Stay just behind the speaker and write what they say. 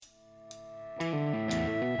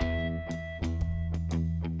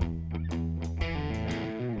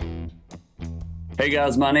Hey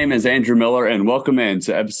guys, my name is Andrew Miller, and welcome in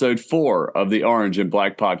to episode 4 of the Orange and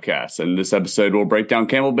Black podcast. In this episode, we'll break down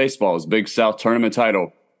Campbell Baseball's Big South Tournament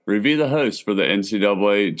title, review the host for the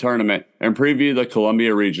NCAA tournament, and preview the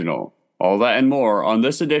Columbia Regional. All that and more on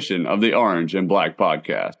this edition of the Orange and Black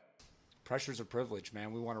podcast. Pressure's a privilege,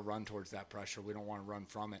 man. We want to run towards that pressure. We don't want to run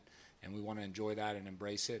from it, and we want to enjoy that and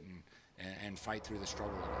embrace it and fight through the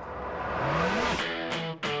struggle of it.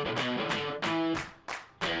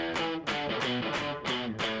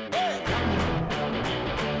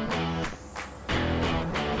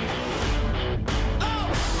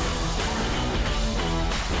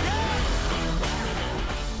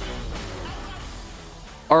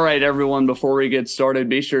 All right, everyone, before we get started,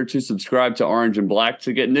 be sure to subscribe to Orange and Black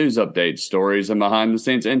to get news updates, stories, and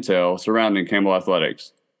behind-the-scenes intel surrounding Campbell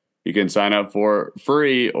Athletics. You can sign up for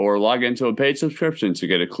free or log into a paid subscription to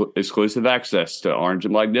get exclusive access to Orange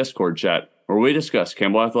and Black Discord chat, where we discuss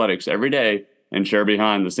Campbell Athletics every day and share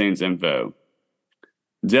behind-the-scenes info.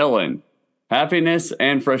 Dylan, happiness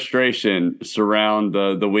and frustration surround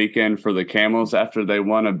the weekend for the Camels after they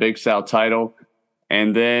won a Big South title,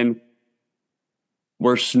 and then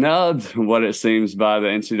we're snubbed, what it seems, by the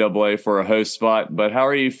NCAA for a host spot. But how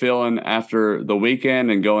are you feeling after the weekend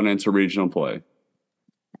and going into regional play?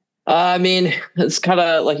 It's kind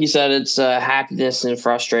of like you said. It's happiness and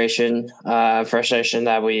frustration. Frustration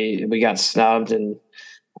that we got snubbed, and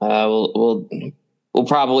we'll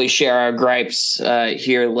probably share our gripes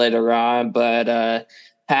here later on. But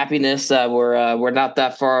happiness that we're not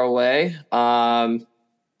that far away.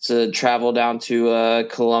 To travel down to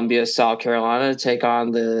Columbia, South Carolina, to take on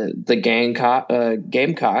the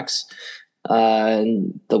Gamecocks,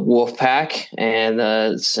 and the Wolfpack,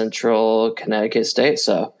 and Central Connecticut State.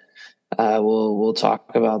 So we'll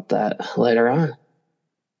talk about that later on.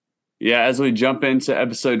 Yeah, as we jump into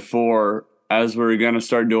episode 4, as we're going to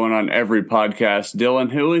start doing on every podcast,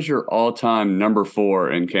 Dylan, who is your all-time number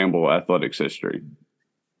 4 in Campbell Athletics history?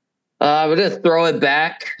 I'm going to throw it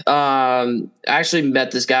back. I actually met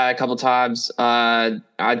this guy a couple times. I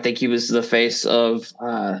think he was the face of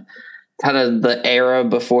kind of the era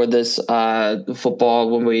before this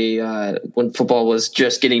football, when football was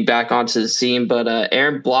just getting back onto the scene. But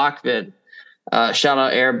Aaron Blockman, shout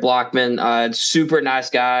out Aaron Blockman, super nice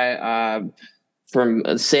guy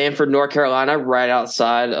from Sanford, North Carolina, right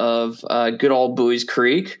outside of good old Bowie's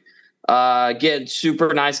Creek. Again,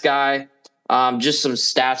 super nice guy. Just some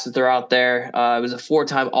stats that they're out there. It was a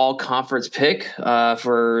 4-time all-conference pick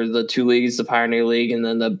for the 2 leagues, the Pioneer League, and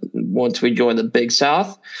then once we joined the Big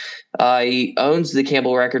South. He owns the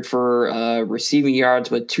Campbell record for receiving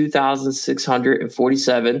yards with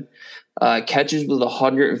 2,647, catches with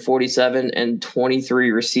 147, and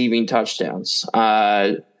 23 receiving touchdowns.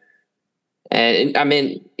 And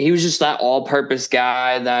he was just that all-purpose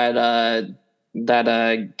guy that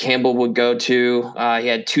Campbell would go to. He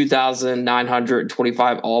had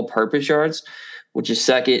 2,925 all-purpose yards, which is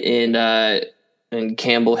second in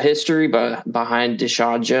Campbell history, but behind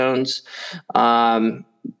Deshaun Jones.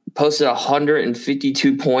 Posted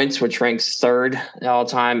 152 points, which ranks third all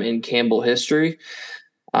time in Campbell history.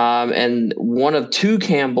 And one of 2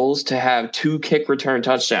 Campbells to have 2 kick return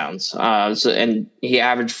touchdowns. And he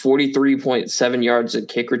averaged 43.7 yards a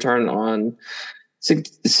kick return on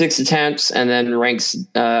six attempts, and then ranks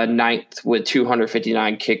 9th with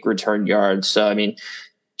 259 kick return yards. So,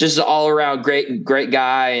 just an all around great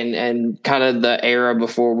guy, and kind of the era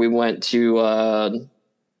before we went to all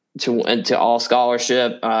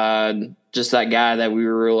scholarship. Just that guy that we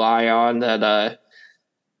rely on, that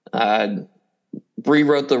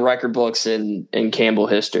rewrote the record books in Campbell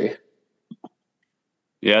history.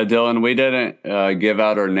 Yeah, Dylan, we didn't give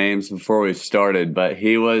out our names before we started, but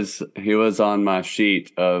he was on my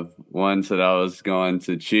sheet of ones that I was going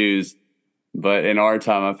to choose. But in our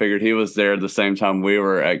time, I figured he was there the same time we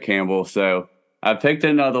were at Campbell. So I picked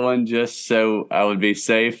another one just so I would be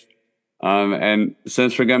safe. And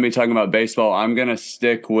since we're going to be talking about baseball, I'm going to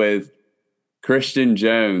stick with Christian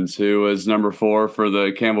Jones, who was number 4 for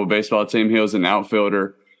the Campbell baseball team. He was an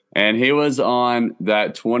outfielder. And he was on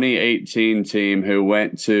that 2018 team who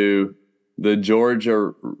went to the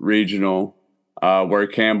Georgia Regional, where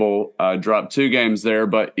Campbell dropped 2 games there.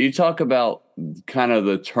 But you talk about kind of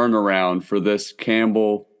the turnaround for this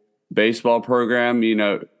Campbell baseball program.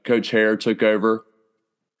 Coach Hare took over,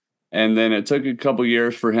 and then it took a couple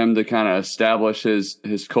years for him to kind of establish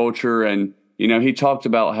his culture. And, he talked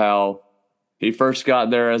about how he first got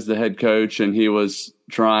there as the head coach, and he was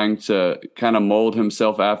trying to kind of mold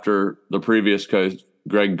himself after the previous coach,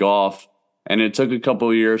 Greg Goff. And it took a couple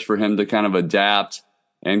of years for him to kind of adapt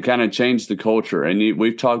and kind of change the culture. And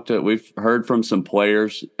we've heard from some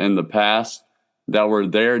players in the past that were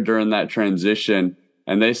there during that transition,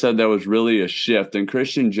 and they said there was really a shift. And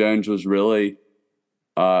Christian Jones was really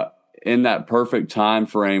in that perfect time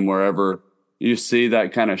frame wherever you see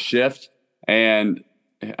that kind of shift. And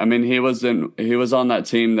I mean, he was on that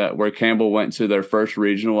team where Campbell went to their first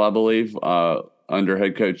regional, I believe, under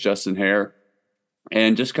head coach Justin Hare,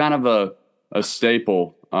 and just kind of a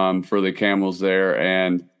staple for the Camels there.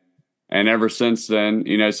 And ever since then,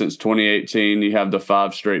 since 2018, you have the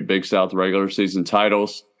 5 straight Big South regular season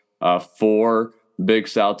titles, 4 Big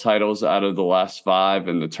South titles out of the last 5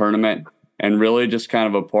 in the tournament, and really just kind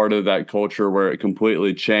of a part of that culture where it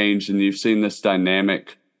completely changed. And you've seen this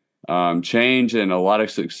dynamic change and a lot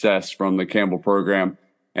of success from the Campbell program.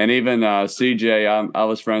 And even CJ, I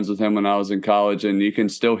was friends with him when I was in college, and you can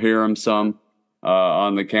still hear him some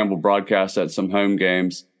on the Campbell broadcast at some home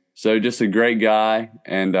games. So just a great guy,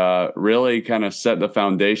 and really kind of set the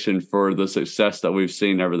foundation for the success that we've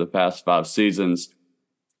seen over the past 5 seasons.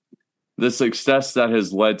 The success that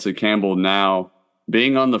has led to Campbell now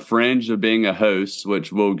being on the fringe of being a host,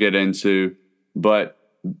 which we'll get into, but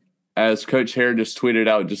as Coach Hare just tweeted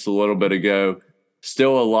out just a little bit ago,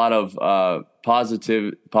 still a lot of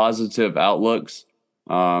positive outlooks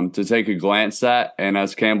to take a glance at. And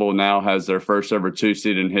as Campbell now has their first ever 2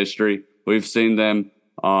 seed in history, we've seen them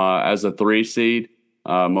as a 3 seed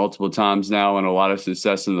multiple times now, and a lot of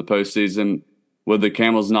success in the postseason. With the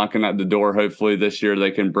Camels knocking at the door, hopefully this year they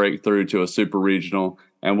can break through to a super regional,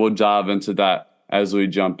 and we'll dive into that as we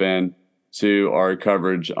jump in to our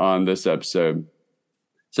coverage on this episode.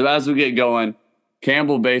 So as we get going,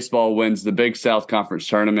 Campbell baseball wins the Big South Conference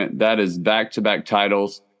tournament. That is back-to-back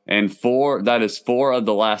titles, and 4 of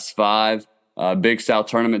the last 5 Big South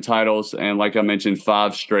tournament titles, and like I mentioned,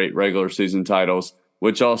 5 straight regular season titles,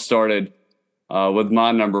 which all started with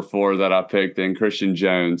my number 4 that I picked in Christian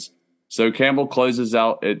Jones. So Campbell closes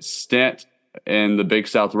out its stint in the Big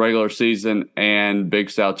South regular season and Big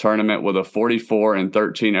South tournament with a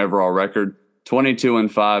 44-13 overall record,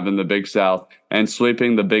 22-5 in the Big South, and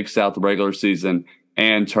sweeping the Big South regular season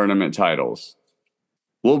and tournament titles.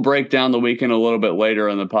 We'll break down the weekend a little bit later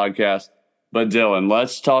in the podcast, but Dylan,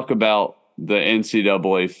 let's talk about the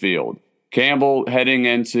NCAA field. Campbell, heading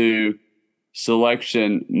into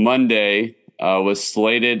selection Monday, was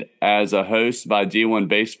slated as a host by D1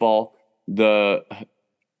 Baseball. The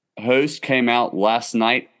host came out last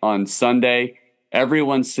night on Sunday.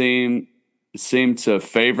 Everyone seemed to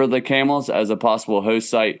favor the Camels as a possible host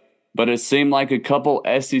site, but it seemed like a couple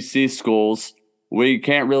SEC schools, we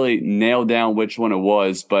can't really nail down which one it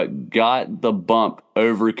was, but got the bump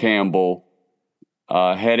over Campbell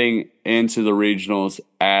heading into the regionals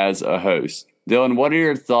as a host. Dylan, what are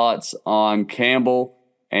your thoughts on Campbell,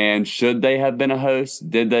 and should they have been a host?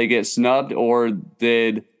 Did they get snubbed, or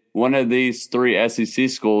did one of these 3 SEC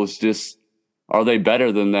schools are they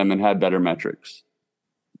better than them and had better metrics?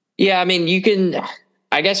 Yeah, I mean,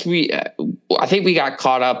 I think we got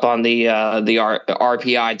caught up on the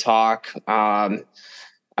RPI talk. I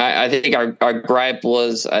think our gripe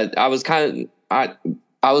was, I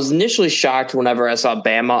was initially shocked whenever I saw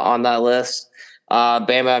Bama on that list.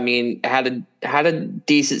 Bama, I mean, had a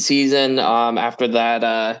decent season after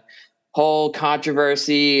that whole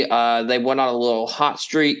controversy. They went on a little hot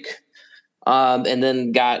streak and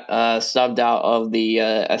then got snubbed out of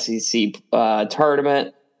the SEC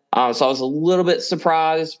tournament. So I was a little bit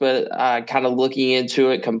surprised, but kind of looking into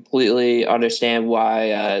it, completely understand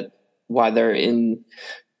why they're in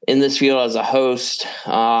this field as a host.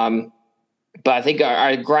 But I think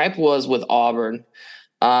our gripe was with Auburn.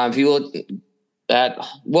 If you look at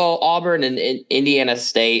Auburn and Indiana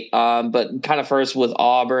State, but kind of first with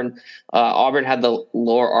Auburn. Auburn had the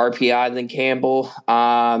lower RPI than Campbell,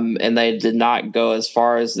 and they did not go as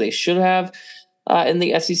far as they should have in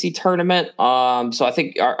the SEC tournament. So I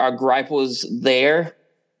think our gripe was there.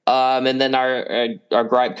 And then our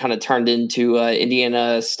gripe kind of turned into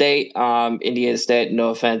Indiana State. Indiana State, no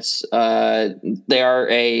offense, they are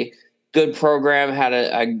a good program, had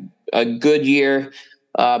a good year.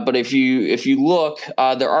 But if you look,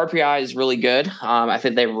 their RPI is really good. I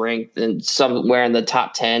think they ranked somewhere in the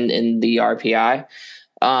top 10 in the RPI.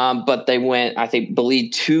 But they went,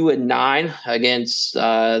 believe 2-9 against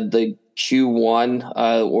the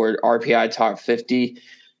Q1 or RPI top 50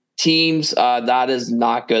 teams. That is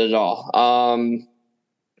not good at all. When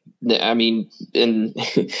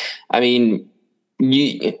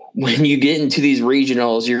you get into these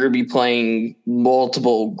regionals, you're going to be playing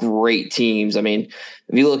multiple great teams. I mean,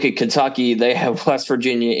 if you look at Kentucky, they have West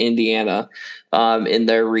Virginia, Indiana in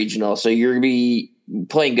their regional. So you're going to be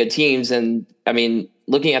playing good teams. And I mean,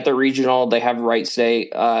 looking at the regional, they have Wright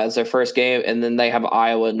State as their first game, and then they have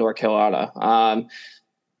Iowa and North Carolina.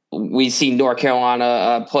 We see North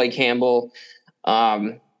Carolina play Campbell.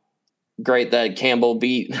 Great that Campbell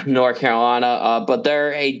beat North Carolina, but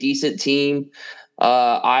they're a decent team.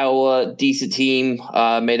 Iowa, decent team,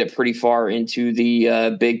 made it pretty far into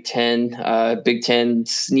the Big Ten. Big Ten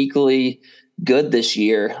sneakily good this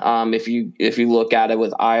year. If you look at it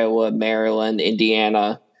with Iowa, Maryland,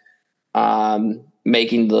 Indiana,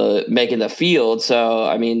 making the field. So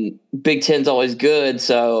I mean, Big Ten's always good.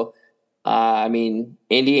 So I mean,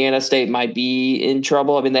 Indiana State might be in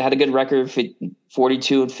trouble. I mean, they had a good record,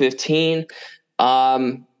 42-15.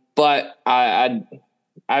 But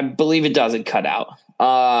I believe it doesn't cut out.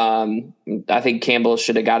 I think Campbell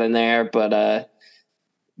should have got in there, but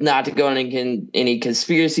not to go into any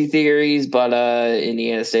conspiracy theories, but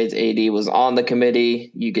Indiana State's AD was on the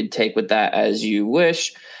committee. You could take with that as you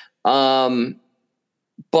wish. But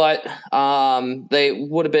they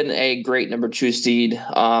would have been a great number 2 seed,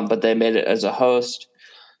 but they made it as a host.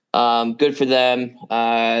 Good for them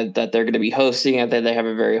that they're going to be hosting. I think they have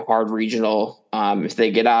a very hard regional. If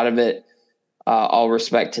they get out of it, all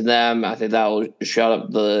respect to them. I think that will shut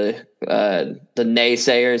up the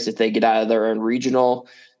naysayers if they get out of their own regional.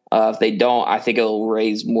 If they don't, I think it will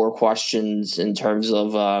raise more questions in terms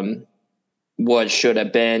of what should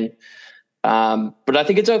have been. But I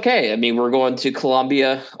think it's okay. I mean, we're going to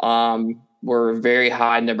Columbia. We're a very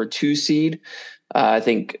high number 2 seed. I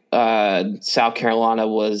think South Carolina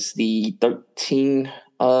was the 13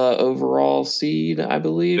 overall seed, I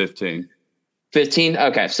believe. 15.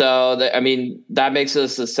 Okay. So, that makes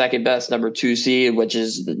us the second best number 2 seed, which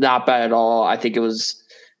is not bad at all. I think it was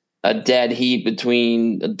a dead heat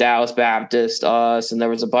between Dallas Baptist, us, and there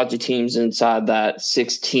was a bunch of teams inside that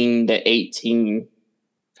 16-18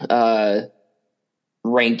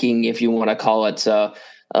 ranking, if you want to call it. So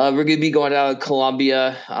we're going to be going out of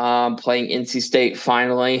Columbia, playing NC State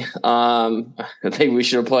finally. I think we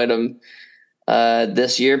should have played them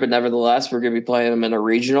this year, but nevertheless, we're going to be playing them in a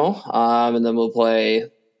regional. And then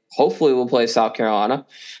hopefully we'll play South Carolina.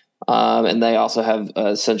 And they also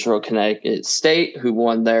have Central Connecticut State, who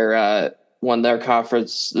won their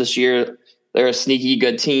conference this year. They're a sneaky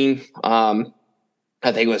good team. I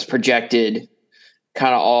think it was projected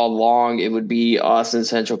kind of all along it would be us and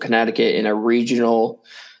Central Connecticut in a regional,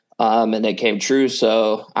 and it came true.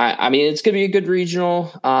 So I mean, it's going to be a good regional.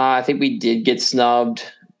 I think we did get snubbed,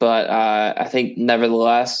 but I think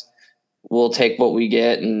nevertheless we'll take what we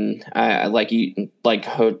get. And like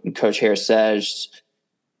Coach Harris says,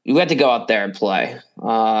 you have to go out there and play.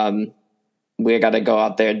 We got to go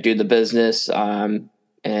out there and do the business. And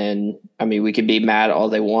I mean, we can be mad all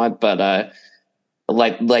they want, but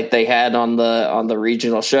like they had on the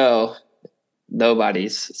regional show,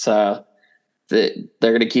 nobody's. So they're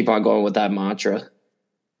going to keep on going with that mantra.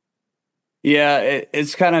 Yeah,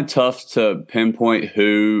 it's kind of tough to pinpoint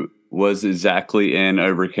who was exactly in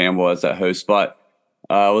over Campbell as that host spot.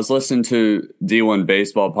 I was listening to D1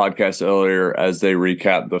 Baseball podcast earlier as they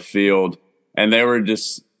recapped the field, and they were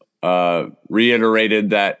just reiterated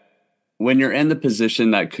that when you're in the position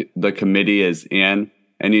that the committee is in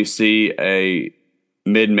and you see a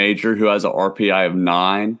mid-major who has an RPI of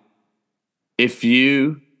 9, if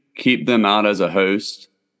you keep them out as a host,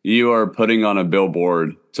 you are putting on a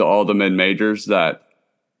billboard to all the mid-majors that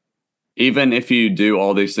even if you do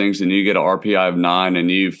all these things and you get an RPI of 9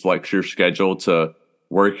 and you flex your schedule to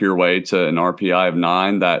work your way to an RPI of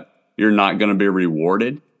 9, that you're not going to be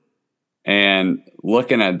rewarded. And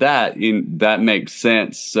looking at that, that makes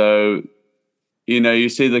sense. So, you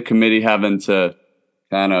see the committee having to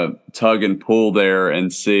kind of tug and pull there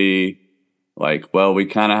and see, like, well, we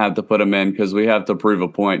kind of have to put them in because we have to prove a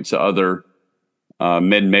point to other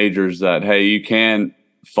mid-majors that, hey, you can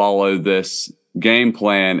follow this game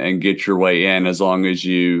plan and get your way in as long as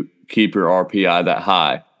you keep your RPI that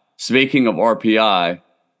high. Speaking of RPI,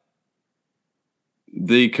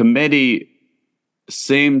 the committee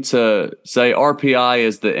seemed to say RPI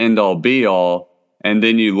is the end-all be-all, and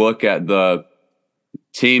then you look at the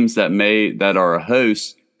teams that are a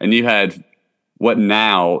host, and you had what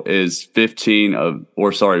now is 14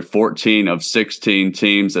 of 16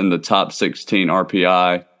 teams in the top 16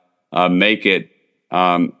 RPI make it.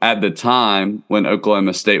 At the time when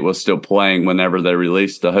Oklahoma State was still playing, whenever they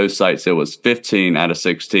released the host sites, it was 15 out of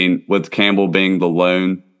 16, with Campbell being the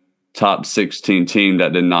lone top 16 team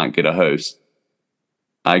that did not get a host.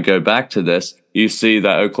 I go back to this. You see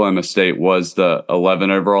that Oklahoma State was the 11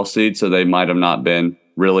 overall seed, so they might have not been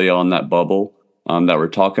really on that bubble that we're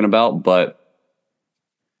talking about. But,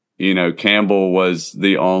 Campbell was at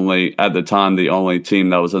the time, the only team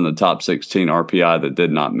that was in the top 16 RPI that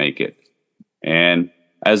did not make it. And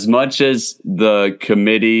as much as the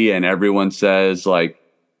committee and everyone says, like,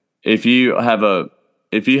 if you have a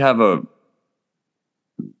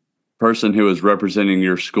person who is representing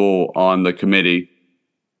your school on the committee,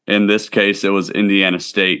 in this case, it was Indiana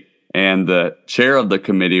State, and the chair of the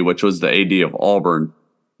committee, which was the AD of Auburn,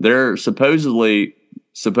 they're supposedly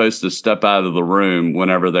supposed to step out of the room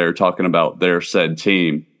whenever they're talking about their said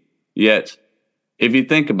team. Yet, if you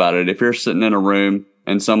think about it, if you're sitting in a room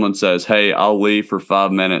and someone says, hey, I'll leave for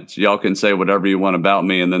 5 minutes, y'all can say whatever you want about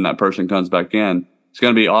me, and then that person comes back in, it's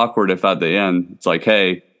going to be awkward if at the end it's like,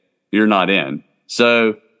 hey, you're not in.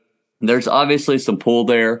 So there's obviously some pull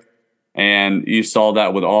there, and you saw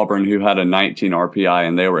that with Auburn, who had a 19 RPI,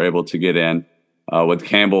 and they were able to get in, with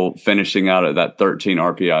Campbell finishing out at that 13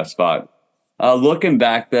 RPI spot. Looking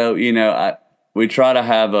back, though, we try to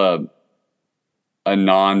have a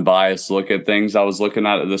non-biased look at things. I was looking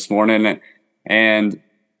at it this morning, and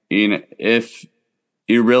if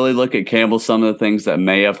you really look at Campbell, some of the things that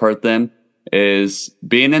may have hurt them is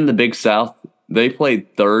being in the Big South. They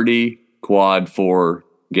played 30 quad 4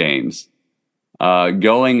 games.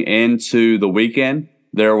 Going into the weekend,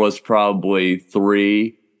 there was probably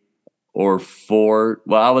 3 or 4,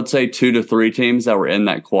 well, I would say 2 to 3 teams that were in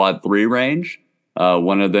that quad 3 range,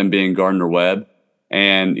 one of them being Gardner-Webb.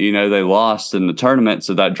 And, they lost in the tournament,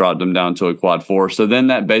 so that dropped them down to a quad 4. So then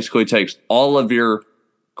that basically takes all of your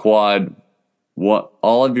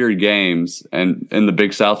games and in the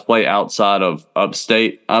Big South play outside of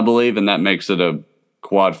upstate, I believe, and that makes it a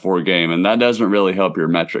quad 4 game. And that doesn't really help your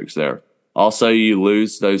metrics there. Also, you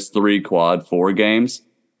lose those 3 quad 4 games.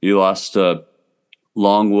 You lost to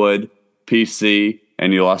Longwood, PC,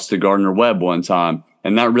 and you lost to Gardner-Webb one time.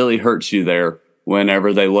 And that really hurts you there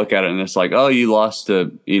whenever they look at it, and it's like, oh, you lost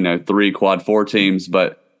to, 3 quad 4 teams.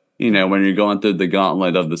 But, when you're going through the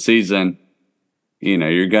gauntlet of the season,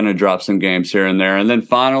 you're going to drop some games here and there. And then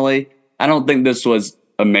finally, I don't think this was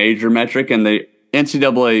a major metric, and the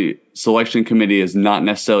NCAA selection committee is not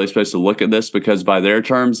necessarily supposed to look at this, because by their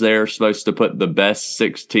terms, they're supposed to put the best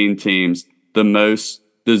 16 teams, the most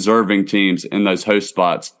deserving teams in those host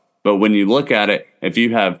spots. But when you look at it, if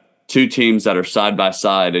you have 2 teams that are side by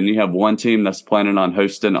side, and you have one team that's planning on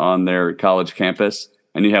hosting on their college campus,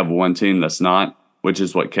 and you have one team that's not, which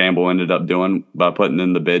is what Campbell ended up doing by putting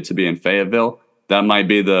in the bid to be in Fayetteville, that might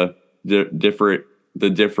be the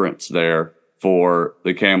difference there for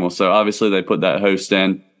the Camels. So obviously they put that host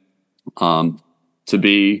in to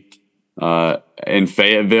be in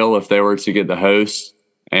Fayetteville if they were to get the host,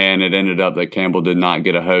 and it ended up that Campbell did not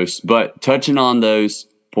get a host. But touching on those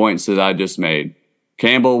points that I just made,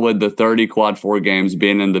 Campbell with the 30 quad 4 games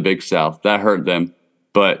being in the Big South, that hurt them,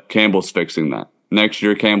 but Campbell's fixing that. Next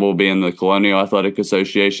year, Campbell will be in the Colonial Athletic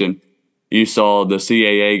Association. You saw the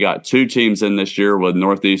CAA got 2 teams in this year with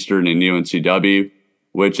Northeastern and UNCW,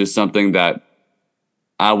 which is something that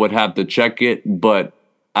I would have to check it, but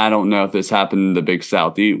I don't know if this happened in the Big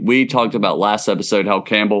South. We talked about last episode how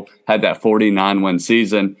Campbell had that 49-win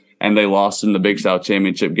season, and they lost in the Big South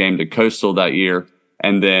championship game to Coastal that year,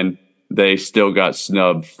 and then they still got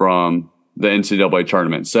snubbed from the NCAA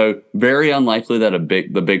tournament. So very unlikely that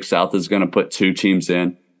the Big South is going to put 2 teams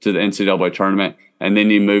in to the NCAA tournament. And then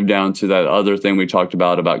you move down to that other thing we talked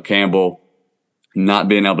about Campbell not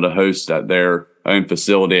being able to host at their own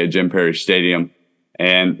facility at Jim Perry Stadium.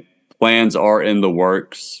 And plans are in the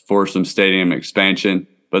works for some stadium expansion,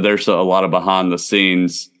 but there's a lot of behind the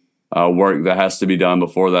scenes work that has to be done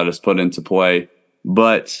before that is put into play.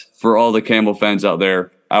 But for all the Campbell fans out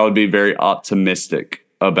there, I would be very optimistic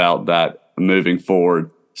about that moving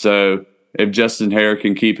forward. So if Justin Hare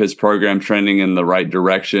can keep his program trending in the right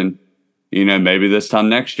direction, maybe this time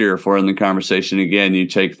next year, if we're in the conversation again, you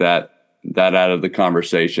take that out of the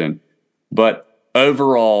conversation. But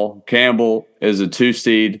overall, Campbell is a 2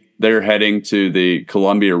 seed. They're heading to the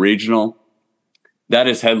Columbia Regional. That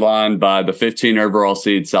is headlined by the 15 overall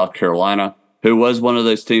seed South Carolina, who was one of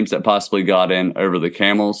those teams that possibly got in over the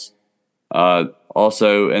Camels.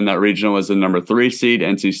 Also in that regional was the number 3 seed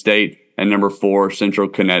NC State and number 4 Central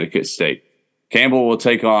Connecticut State. Campbell will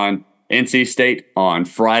take on NC State on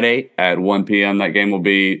Friday at 1 p.m. That game will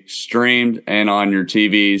be streamed and on your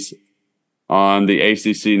TVs on the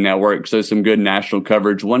ACC network. So some good national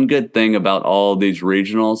coverage. One good thing about all these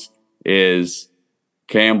regionals is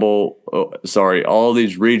all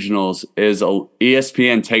these regionals is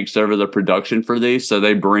ESPN takes over the production for these. So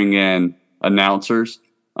they bring in announcers,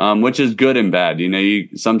 which is good and bad.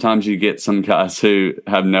 Sometimes you get some guys who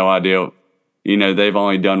have no idea they've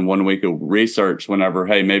only done 1 week of research whenever,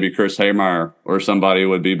 hey, maybe Chris Haymeyer or somebody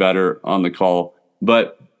would be better on the call.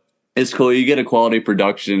 But it's cool. You get a quality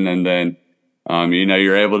production, and then,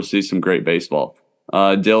 you're able to see some great baseball.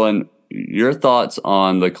 Dylan, your thoughts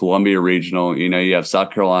on the Columbia Regional? You have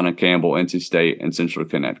South Carolina, Campbell, NC State, and Central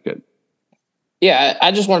Connecticut. Yeah,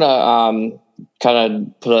 I just want to kind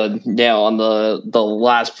of put a nail on the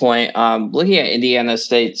last point. Looking at Indiana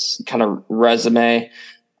State's kind of resume,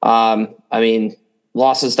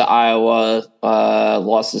 losses to Iowa,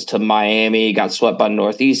 losses to Miami, got swept by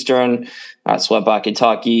Northeastern, got swept by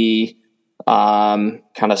Kentucky, kind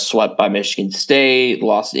of swept by Michigan State,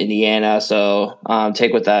 lost to Indiana. So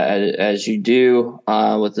take with that as you do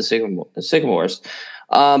with the Sycamores.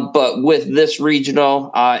 But with this regional,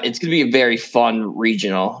 it's going to be a very fun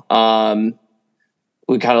regional.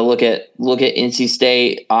 We kind of look at NC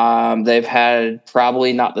State. They've had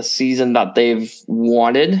probably not the season that they've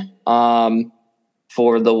wanted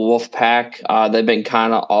for the Wolfpack. They've been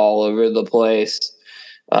kind of all over the place.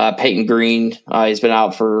 Peyton Green, he's been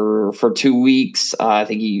out for 2 weeks. I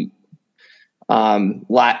think he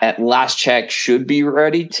at last check should be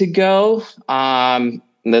ready to go.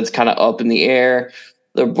 That's kind of up in the air.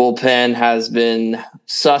 Their bullpen has been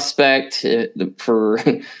suspect, for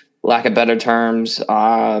lack of better terms,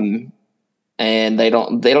 and they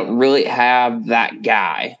don't really have that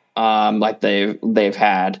guy like they've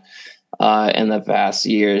had in the past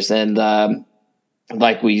years. And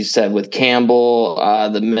like we said with Campbell,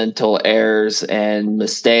 the mental errors and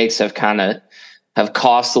mistakes have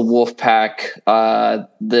cost the Wolfpack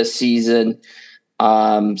this season.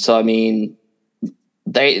 So I mean,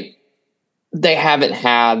 they haven't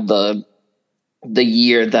had the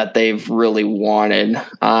year that they've really wanted.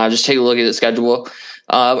 Just take a look at the schedule.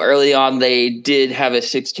 Early on, they did have a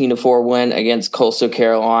 16-4 win against Coastal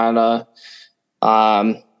Carolina.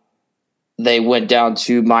 They went down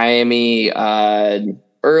to Miami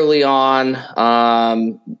early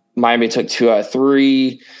on. Miami took 2 out of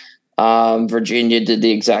 3. Virginia did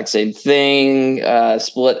the exact same thing.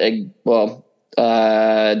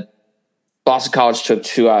 Boston College took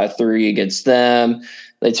 2 out of 3 against them.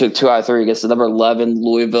 They took 2 out of 3 against the number 11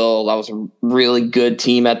 Louisville. That was a really good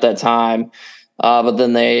team at that time. But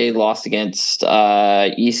then they lost against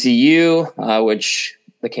ECU, which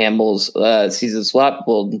the Campbell's season swept.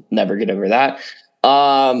 We'll never get over that.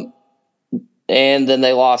 And then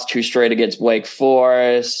they lost 2 straight against Wake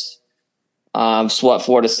Forest. Swept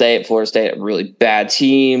Florida State. Florida State, a really bad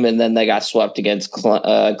team. And then they got swept against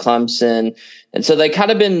Clemson. And so they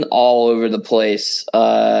kind of been all over the place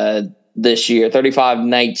this year.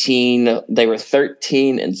 35-19. They were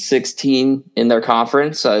 13-16 in their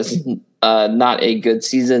conference. So it's not a good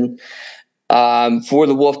season for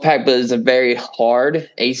the Wolfpack, but it's a very hard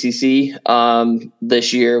ACC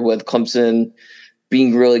this year with Clemson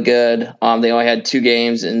being really good. They only had 2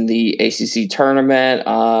 games in the ACC tournament,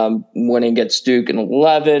 winning against Duke in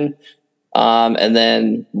 11. And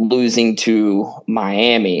then losing to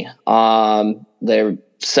Miami. They're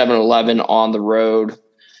 7-11 on the road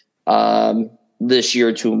this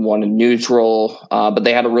year, 2-1 in neutral. But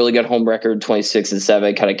they had a really good home record,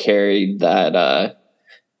 26-7, kind of carried that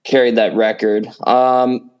record.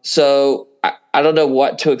 So I don't know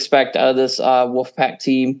what to expect out of this Wolfpack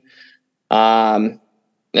team.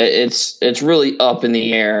 It's really up in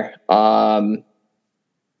the air.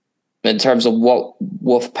 In terms of what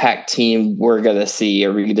Wolfpack team we're going to see.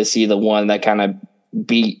 Are we going to see the one that kind of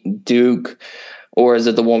beat Duke, or is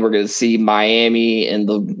it the one we're going to see Miami and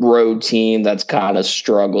the road team that's kind of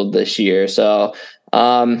struggled this year? So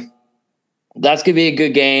that's going to be a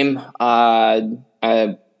good game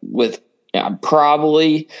with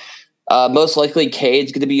probably most likely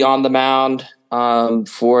Cade's going to be on the mound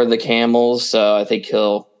for the Camels. So I think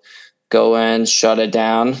he'll go in, shut it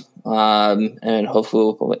down. And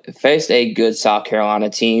hopefully we'll face a good South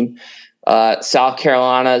Carolina team. South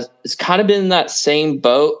Carolina has kind of been in that same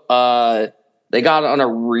boat. They got on a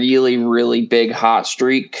really, really big hot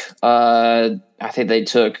streak. I think they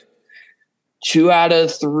took 2 out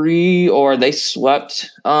of 3, or they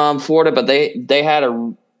swept Florida, but they had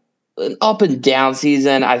an up and down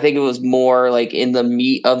season. I think it was more like in the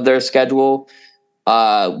meat of their schedule.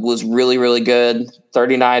 Was really, really good.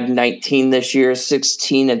 39-19 this year,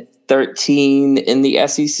 16-13 in the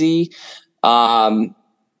SEC,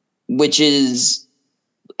 which is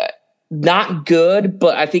not good.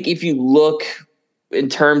 But I think if you look in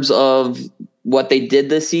terms of what they did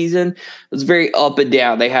this season, it was very up and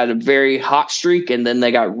down. They had a very hot streak, and then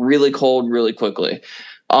they got really cold really quickly.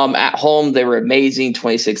 At home, they were amazing,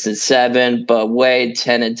 26-7, but away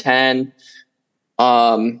 10-10.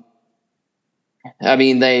 I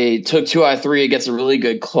mean, they took 2 out of 3 against a really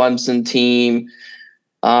good Clemson team.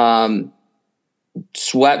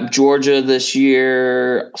 Swept Georgia this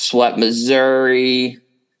year, swept Missouri,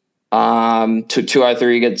 took 2 out of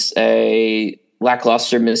 3 against a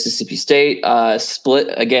lackluster Mississippi State, split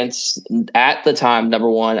against, at the time, number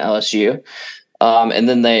 1 LSU. And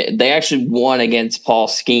then they actually won against Paul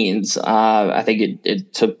Skeens. I think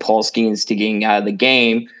it took Paul Skeens to getting out of the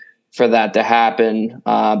game for that to happen.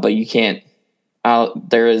 But you can't.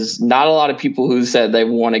 There is not a lot of people who said they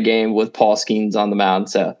won a game with Paul Skeens on the mound.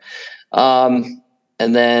 So, and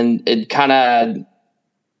then it kind of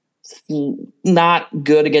not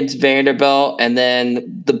good against Vanderbilt. And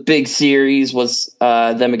then the big series was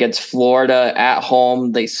them against Florida at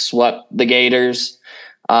home. They swept the Gators.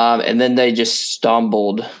 And then they just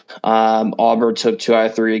stumbled. Auburn took 2 out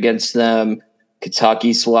of 3 against them.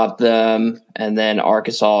 Kentucky swept them. And then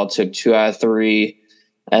Arkansas took 2 out of 3.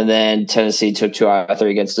 And then Tennessee took 2 out of 3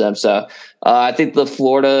 against them. So I think the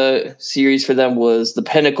Florida series for them was the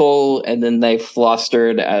pinnacle. And then they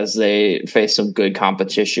flustered as they faced some good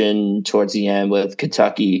competition towards the end with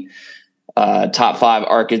Kentucky, top 5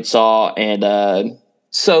 Arkansas, and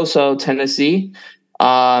so-so Tennessee.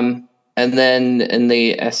 And then in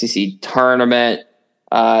the SEC tournament,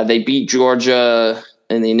 they beat Georgia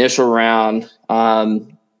in the initial round,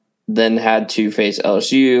 then had to face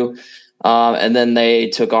LSU. And then they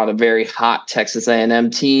took on a very hot Texas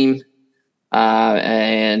A&M team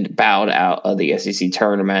and bowed out of the SEC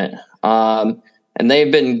tournament. And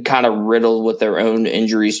they've been kind of riddled with their own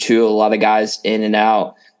injuries, too. A lot of guys in and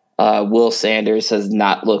out. Will Sanders has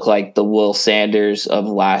not looked like the Will Sanders of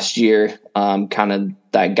last year. Kind of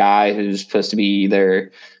that guy who's supposed to be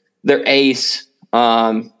their ace.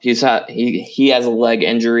 He has a leg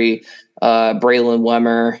injury. Braylon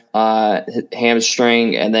Wemmer,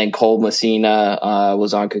 hamstring, and then Cole Messina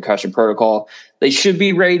was on concussion protocol. They should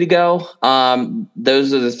be ready to go.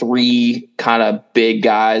 Those are the 3 kind of big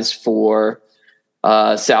guys for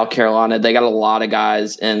South Carolina. They got a lot of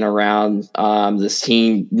guys in and around this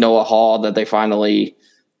team. Noah Hall, that they finally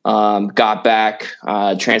got back,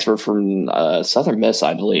 transferred from Southern Miss,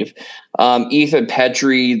 I believe. Ethan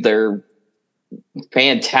Petrie, their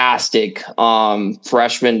fantastic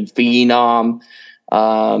freshman phenom.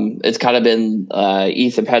 It's kind of been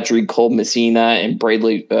Ethan Petrie, Cole Messina, and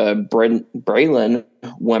Braylon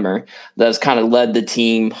Wimmer that's kind of led the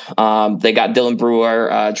team. They got Dylan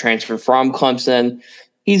Brewer transferred from Clemson.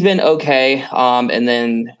 He's been okay. And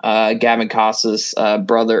then Gavin Costas,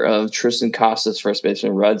 brother of Tristan Costas, first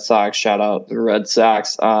baseman, Red Sox. Shout out the Red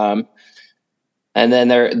Sox. And then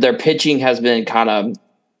their pitching has been kind of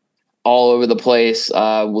all over the place,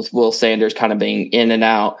 with Will Sanders kind of being in and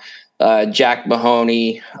out. Jack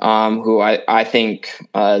Mahoney, who I think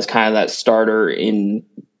is kind of that starter in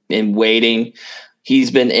waiting.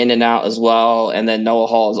 He's been in and out as well. And then Noah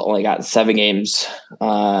Hall has only got 7 games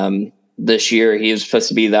this year. He was supposed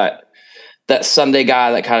to be that Sunday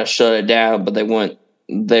guy that kind of shut it down, but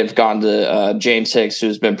they've gone to James Hicks,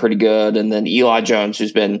 who's been pretty good, and then Eli Jones,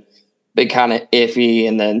 who's been kind of iffy,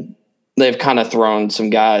 and then they've kind of thrown some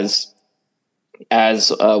guys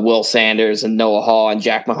as Will Sanders and Noah Hall and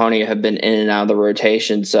Jack Mahoney have been in and out of the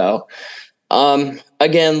rotation. So,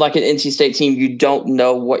 again, like an NC State team, you don't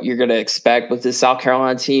know what you're going to expect with this South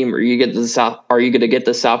Carolina team. Are you going to get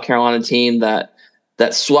the South Carolina team that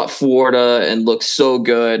swept Florida and looks so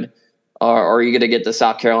good, or are you going to get the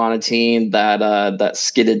South Carolina team that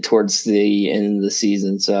skidded towards the end of the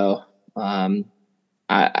season? So,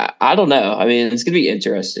 I don't know. I mean, it's going to be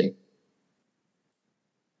interesting.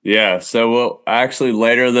 Yeah, so actually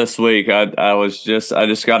later this week, I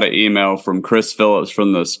just got an email from Chris Phillips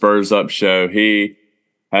from the Spurs Up show. He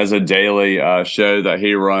has a daily show that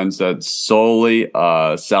he runs that's solely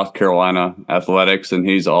South Carolina athletics, and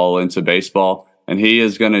he's all into baseball. And he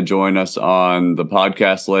is going to join us on the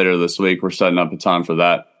podcast later this week. We're setting up a time for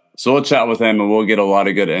that. So we'll chat with him, and we'll get a lot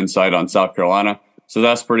of good insight on South Carolina. So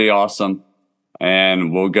that's pretty awesome,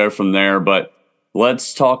 and we'll go from there. But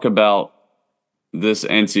let's talk about this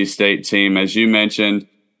NC State team. As you mentioned,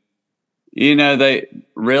 they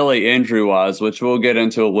really injury-wise, which we'll get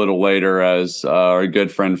into a little later, as our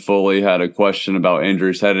good friend Foley had a question about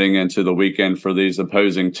injuries heading into the weekend for these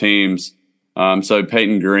opposing teams. So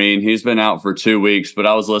Peyton Green, he's been out for 2 weeks, but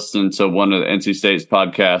I was listening to one of the NC State's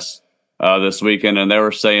podcasts this weekend, and they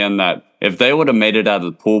were saying that if they would have made it out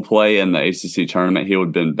of the pool play in the ACC tournament, he would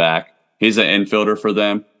have been back. He's an infielder for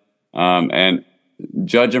them. And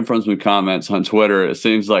judging from some comments on Twitter, it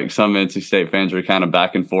seems like some NC State fans are kind of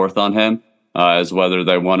back and forth on him as whether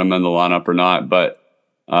they want him in the lineup or not. But,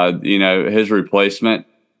 his replacement,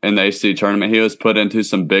 in the ACC tournament. He was put into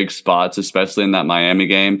some big spots, especially in that Miami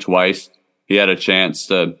game twice. He had a chance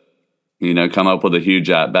to, come up with a huge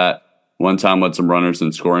at-bat. One time with some runners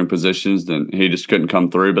in scoring positions, then he just couldn't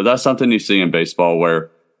come through. But that's something you see in baseball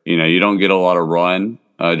where, you don't get a lot of run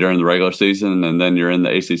during the regular season, and then you're in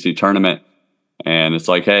the ACC tournament, and it's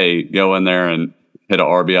like, hey, go in there and hit an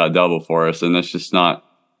RBI double for us. And it's just not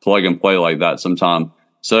plug and play like that sometimes.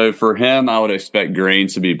 So for him, I would expect Green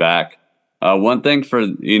to be back. One thing for,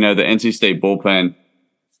 the NC State bullpen,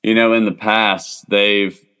 in the past,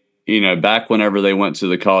 they've, back whenever they went to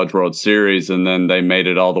the College World Series and then they made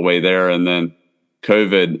it all the way there and then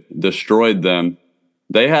COVID destroyed them.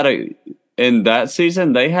 In that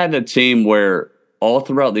season, they had a team where all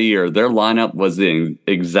throughout the year, their lineup was the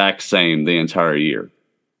exact same the entire year.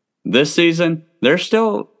 This season, they're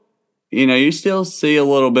still, you still see a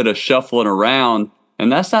little bit of shuffling around,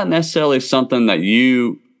 and that's not necessarily something that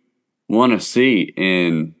you want to see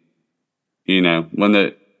in, when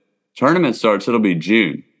the tournament starts, it'll be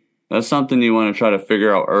June. That's something you want to try to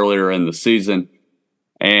figure out earlier in the season.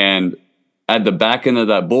 And at the back end of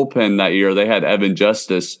that bullpen that year, they had Evan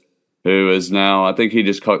Justice, who is now, I think he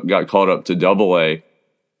just got called up to Double-A.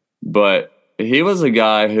 But he was a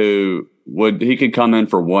guy who he could come in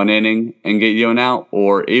for one inning and get you an out,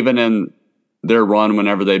 or even in their run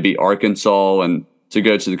whenever they beat Arkansas and to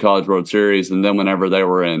go to the College World Series. And then whenever they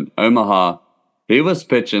were in Omaha, he was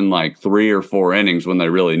pitching like 3 or 4 innings when they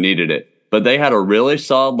really needed it. But they had a really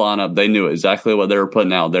solid lineup. They knew exactly what they were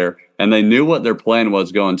putting out there, and they knew what their plan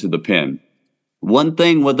was going to the pen. One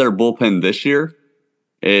thing with their bullpen this year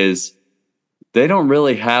is they don't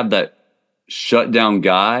really have that shutdown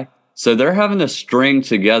guy. So they're having to string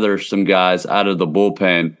together some guys out of the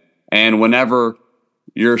bullpen. And whenever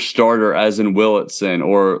your starter, as in Willitson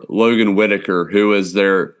or Logan Whitaker, who is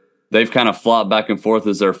they've kind of flopped back and forth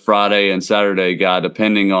as their Friday and Saturday guy,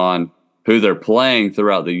 depending on who they're playing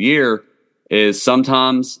throughout the year, is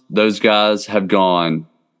sometimes those guys have gone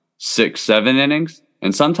 6, 7 innings,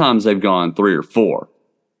 and sometimes they've gone 3 or 4.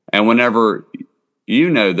 And whenever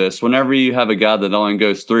whenever you have a guy that only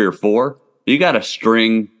goes 3 or 4, you got to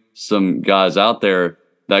string some guys out there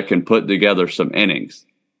that can put together some innings.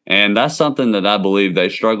 And that's something that I believe they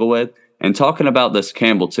struggle with. And talking about this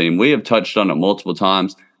Campbell team, we have touched on it multiple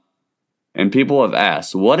times. And people have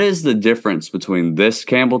asked, what is the difference between this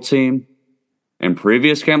Campbell team and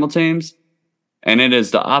previous Campbell teams? And it is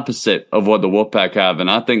the opposite of what the Wolfpack have. And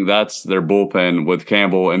I think that's their bullpen with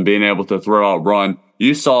Campbell and being able to throw out run.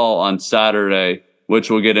 You saw on Saturday, which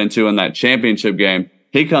we'll get into in that championship game,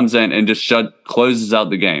 he comes in and just closes out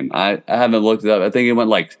the game. I haven't looked it up. I think it went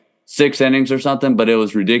like 6 innings or something, but it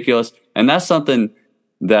was ridiculous. And that's something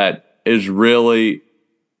that is really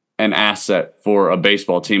an asset for a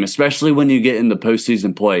baseball team, especially when you get in the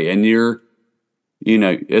postseason play and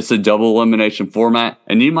it's a double elimination format,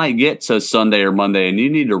 and you might get to Sunday or Monday and you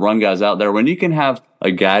need to run guys out there. When you can have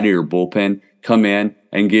a guy to your bullpen come in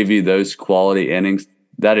and give you those quality innings,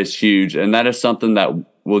 that is huge. And that is something that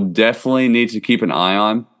we'll definitely need to keep an eye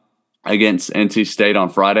on against NC State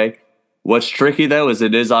on Friday. What's tricky, though, is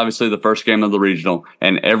it is obviously the first game of the regional,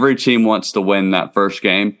 and every team wants to win that first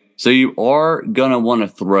game. So you are going to want to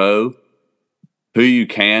throw who you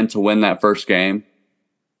can to win that first game,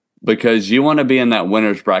 because you want to be in that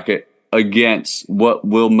winner's bracket against what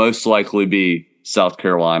will most likely be South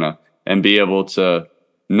Carolina and be able to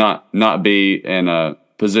not be in a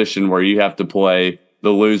position where you have to play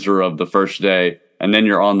the loser of the first day and then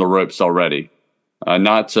you're on the ropes already.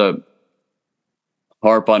 Not to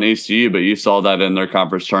harp on ECU, but you saw that in their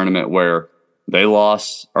conference tournament where they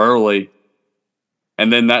lost early,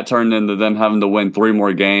 and then that turned into them having to win 3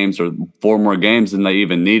 more games or 4 more games than they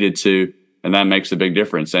even needed to. And that makes a big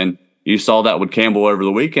difference. And you saw that with Campbell over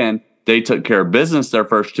the weekend. They took care of business their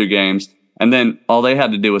first 2 games, and then all they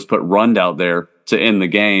had to do was put Rund out there to end the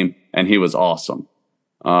game, and he was awesome.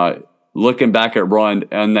 Looking back at Rund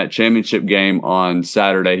in that championship game on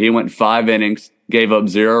Saturday, he went 5 innings, gave up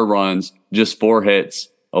 0 runs, just 4 hits,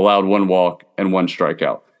 allowed 1 walk and 1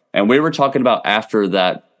 strikeout. And we were talking about after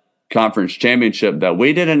that conference championship that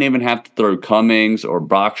we didn't even have to throw Cummings or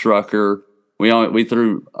Boxrucker. We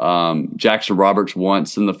threw Jackson Roberts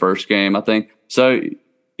once in the first game, I think. So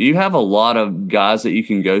you have a lot of guys that you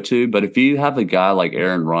can go to, but if you have a guy like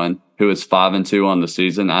Aaron Rund, who is 5-2 on the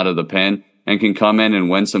season out of the pen and can come in and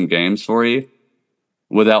win some games for you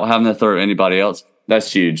without having to throw anybody else,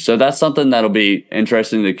 that's huge. So that's something that'll be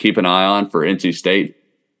interesting to keep an eye on for NC State.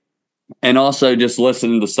 And also just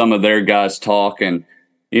listening to some of their guys talk, and,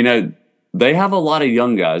 they have a lot of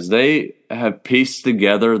young guys. They have pieced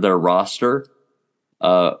together their roster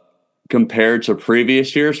compared to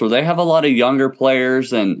previous years where they have a lot of younger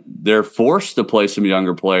players and they're forced to play some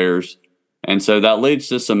younger players. And so that leads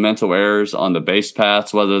to some mental errors on the base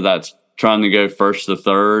paths, whether that's trying to go first to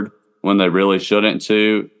third when they really shouldn't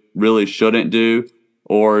do,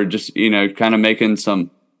 or just, kind of making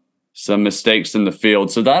some mistakes in the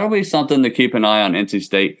field. So that'll be something to keep an eye on NC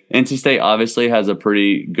State. NC State obviously has a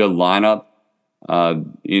pretty good lineup.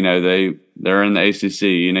 They're in the ACC.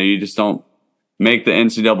 You just don't make the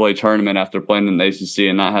NCAA tournament after playing in the ACC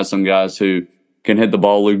and not have some guys who can hit the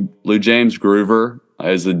ball. Lou James Groover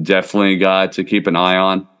is definitely a guy to keep an eye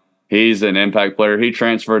on. He's an impact player. He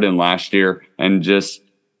transferred in last year and just,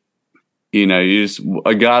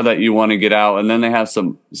 a guy that you want to get out. And then they have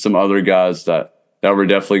some other guys that we're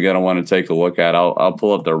definitely going to want to take a look at. I'll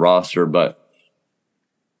pull up their roster, but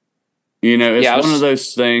it's one of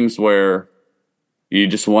those things where you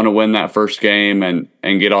just want to win that first game and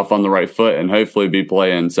get off on the right foot and hopefully be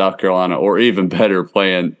playing South Carolina or even better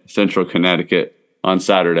playing Central Connecticut on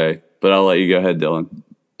Saturday. But I'll let you go ahead, Dylan.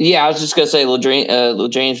 Yeah, I was just going to say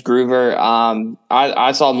James Groover.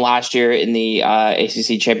 I saw him last year in the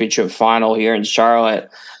ACC championship final here in Charlotte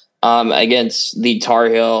against the Tar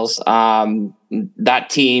Heels. That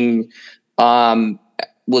team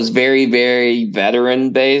was very, very veteran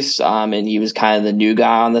based, and he was kind of the new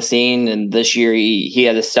guy on the scene. And this year he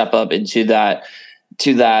had to step up into that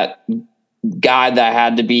guy that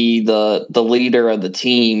had to be the leader of the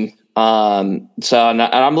team. And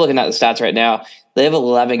I'm looking at the stats right now. They have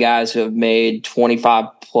 11 guys who have made 25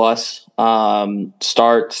 plus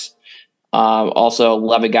starts. Also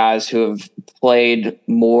 11 guys who have played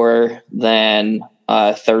more than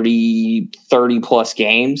 30 plus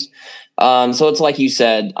games. So it's like you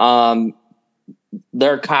said,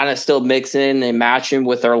 they're kind of still mixing and matching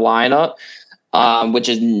with their lineup, which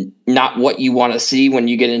is not what you want to see when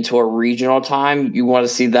you get into a regional time. You want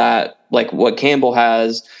to see that, like what Campbell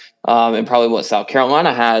has, and probably what South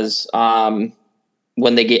Carolina has,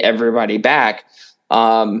 when they get everybody back.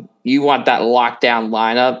 You want that lockdown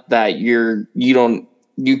lineup that you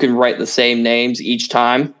can write the same names each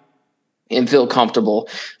time and feel comfortable.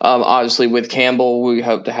 Obviously with Campbell, we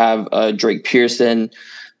hope to have Drake Pearson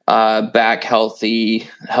back healthy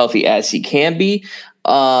as he can be.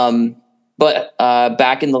 But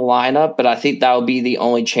back in the lineup, but I think that will be the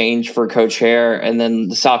only change for Coach Hare. And then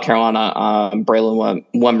the South Carolina, Braylon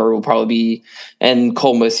Wemmer will probably be, and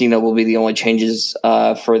Cole Messina will be the only changes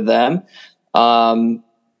for them.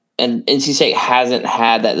 And NC State hasn't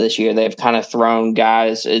had that this year. They've kind of thrown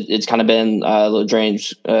guys. It's kind of been Lou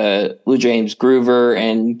James Groover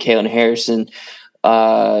and Kalen Harrison,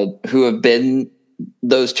 who have been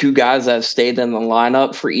those two guys that have stayed in the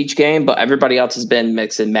lineup for each game, but everybody else has been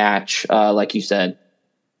mix and match, like you said.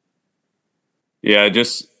 Yeah,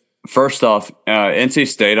 just first off, NC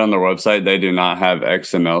State on their website, they do not have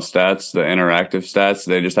XML stats, the interactive stats.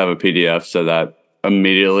 They just have a PDF, so that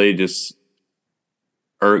immediately just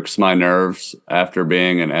irks my nerves after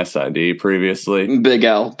being an SID previously. Big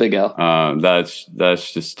L. That's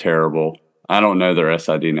just terrible. I don't know their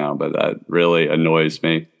SID now, but that really annoys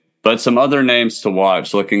me. But some other names to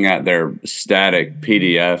watch, looking at their static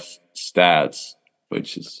PDF stats,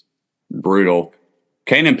 which is brutal.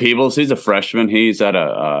 Kanan Peebles, he's a freshman. He's at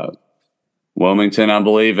Wilmington, I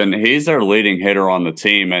believe, and he's their leading hitter on the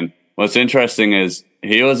team. And what's interesting is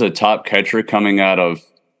he was a top catcher coming out of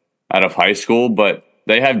high school, but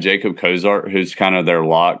they have Jacob Cozart, who's kind of their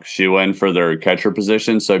lock shoe-in for their catcher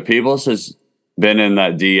position. So Peebles has been in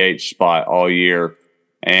that DH spot all year,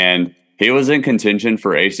 and he was in contention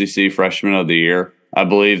for ACC Freshman of the Year. I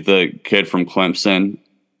believe the kid from Clemson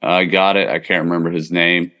got it. I can't remember his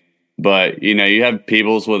name. But, you have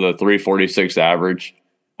Peebles with a 346 average,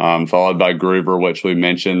 followed by Groover, which we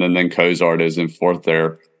mentioned, and then Cozart is in fourth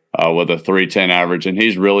there with a 310 average. And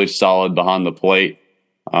he's really solid behind the plate.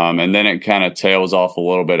 And then it kind of tails off a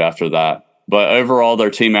little bit after that. But overall,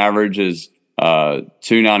 their team average is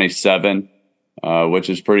 297, which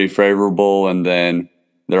is pretty favorable. And then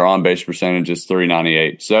their on-base percentage is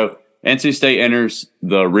 398. So NC State enters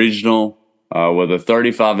the regional with a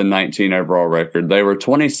 35-19 overall record. They were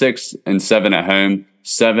 26-7 at home,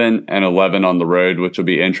 7-11 on the road, which will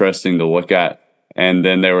be interesting to look at. And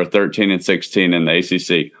then they were 13-16 in the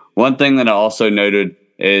ACC. One thing that I also noted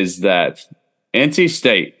is that NC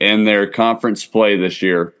State in their conference play this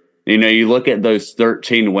year, you look at those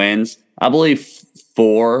 13 wins, I believe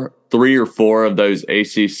 3 or 4 of those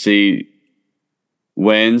ACC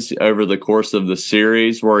wins over the course of the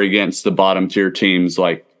series were against the bottom tier teams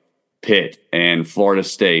like Pitt and Florida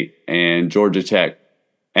State and Georgia Tech,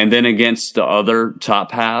 and then against the other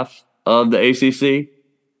top half of the ACC,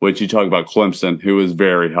 which you talk about Clemson, who was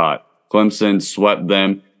very hot. Clemson swept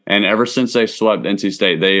them. And ever since they swept NC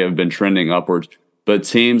State, they have been trending upwards. But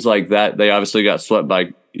teams like that, they obviously got swept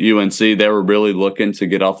by UNC. They were really looking to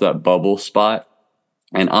get off that bubble spot.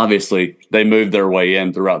 And obviously, they moved their way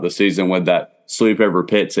in throughout the season with that sweep over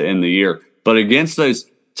Pitt to end the year. But against those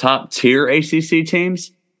top-tier ACC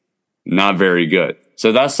teams, not very good.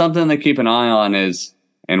 So that's something to keep an eye on is,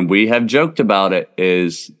 and we have joked about it,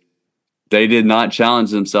 is they did not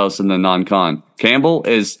challenge themselves in the non-con. Campbell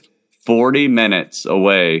is 40 minutes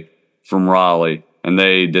away from Raleigh, and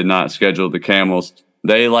they did not schedule the Camels.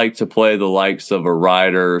 They like to play the likes of a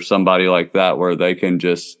Ryder or somebody like that where they can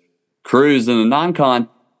just cruise in the non-con.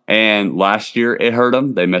 And last year it hurt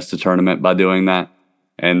them. They missed the tournament by doing that.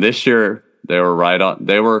 And this year they were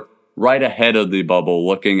right ahead of the bubble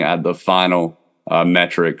looking at the final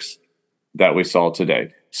metrics that we saw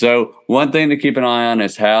today. So one thing to keep an eye on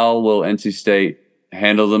is how will NC State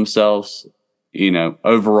handle themselves,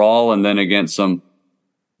 overall, and then against some,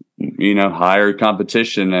 higher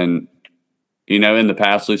competition. And, in the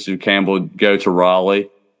past, Lucy Campbell would go to Raleigh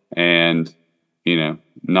and,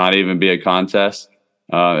 not even be a contest,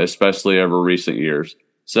 especially over recent years.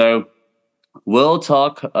 So we'll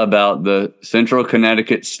talk about the Central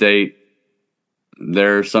Connecticut State.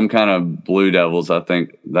 They're some kind of Blue Devils, I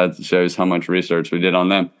think. That shows how much research we did on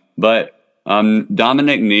them. But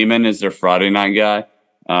Dominic Neiman is their Friday night guy.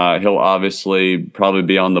 He'll obviously probably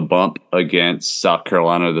be on the bump against South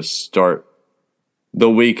Carolina to start the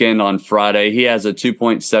weekend on Friday. He has a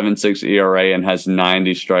 2.76 ERA and has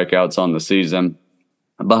 90 strikeouts on the season.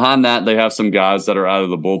 Behind that, they have some guys that are out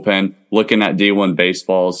of the bullpen looking at D1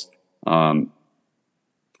 baseball's preseason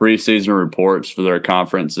reports for their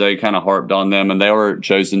conference. They kind of harped on them, and they were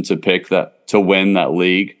chosen to pick that to win that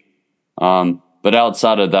league. But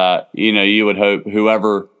outside of that, you would hope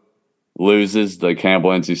whoever loses the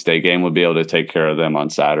Campbell NC State game would be able to take care of them on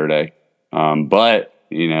Saturday. But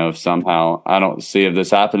if somehow, I don't see if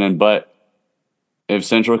this happening, but if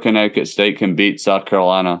Central Connecticut State can beat South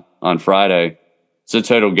Carolina on Friday, it's a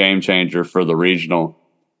total game changer for the regional.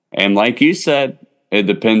 And like you said, it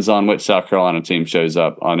depends on which South Carolina team shows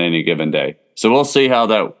up on any given day. So we'll see how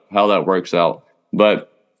that works out.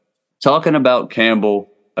 But talking about Campbell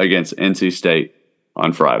against NC State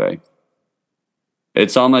on Friday,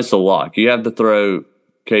 it's almost a lock. You have to throw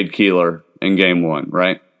Cade Keeler in game one,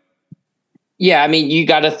 right? Yeah, I mean, you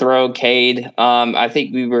got to throw Cade. I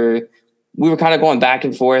think we were kind of going back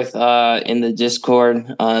and forth in the Discord.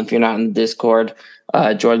 If you're not in the Discord,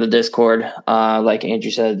 join the Discord. Like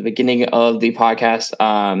Andrew said at the beginning of the podcast.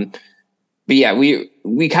 But yeah,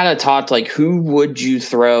 we kind of talked like, who would you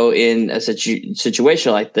throw in a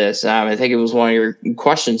situation like this? I think it was one of your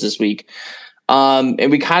questions this week.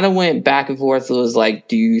 And we kind of went back and forth. It was like,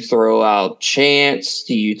 do you throw out Chance?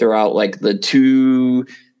 Do you throw out like the 2,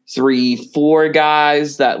 3, 4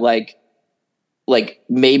 guys that like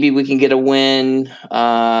maybe we can get a win?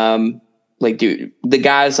 The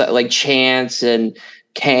guys that like Chance and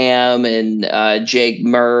Cam and Jake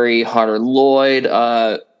Murray, Hunter Lloyd,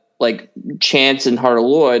 like Chance and Hunter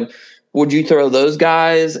Lloyd, would you throw those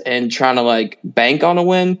guys and trying to like bank on a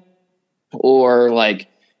win? Or like,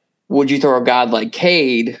 would you throw a guy like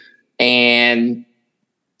Cade and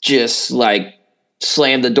just like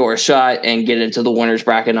slam the door shut and get into the winner's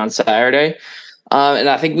bracket on Saturday? And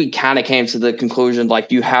I think we kind of came to the conclusion,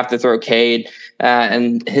 like, you have to throw Cade.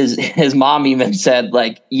 And his mom even said,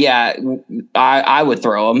 like, yeah, I would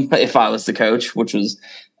throw him if I was the coach, which was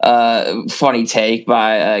a funny take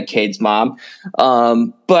by Cade's mom.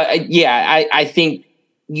 But yeah, I think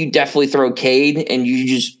you definitely throw Cade and you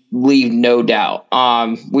just leave no doubt.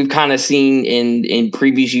 We've kind of seen in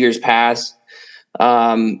previous years past,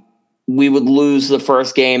 we would lose the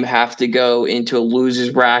first game, have to go into a loser's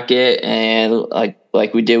bracket, and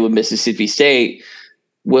like we did with Mississippi State,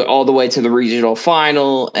 all the way to the regional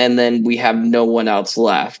final, and then we have no one else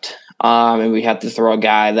left. And we have to throw a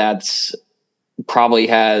guy that's probably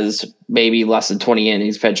has maybe less than 20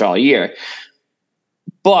 innings pitch all year.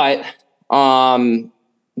 But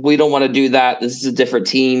we don't want to do that. This is a different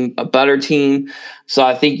team, a better team. So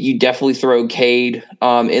I think you definitely throw Cade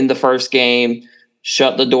in the first game,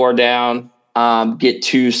 shut the door down, get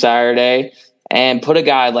to Saturday, and put a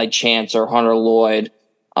guy like Chance or Hunter Lloyd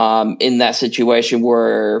in that situation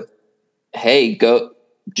where, hey,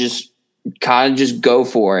 just go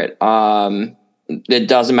for it. It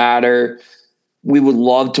doesn't matter. We would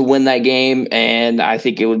love to win that game, and I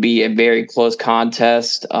think it would be a very close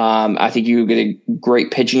contest. I think you would get a great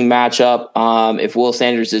pitching matchup. If Will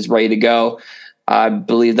Sanders is ready to go, I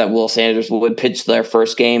believe that Will Sanders would pitch their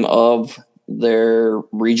first game of their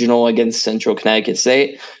regional against Central Connecticut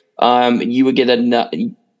State. You would get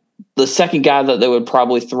the second guy that they would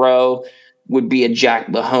probably throw would be a Jack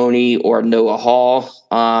Mahoney or Noah Hall.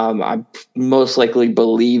 I most likely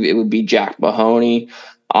believe it would be Jack Mahoney.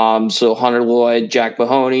 So Hunter Lloyd, Jack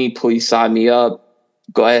Mahoney, please sign me up.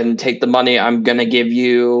 Go ahead and take the money I'm going to give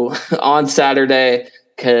you on Saturday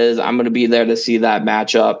because I'm going to be there to see that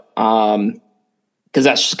matchup. Because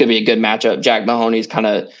that's just going to be a good matchup. Jack Mahoney's kind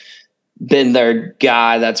of been their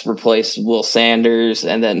guy that's replaced Will Sanders.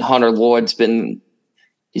 And then Hunter Lloyd's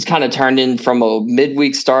he's kind of turned in from a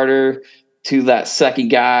midweek starter to that second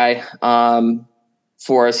guy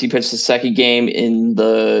for us. He pitched the second game in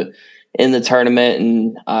the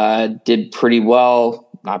tournament and did pretty well.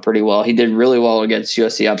 Not pretty well. He did really well against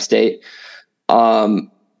USC Upstate.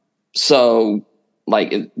 So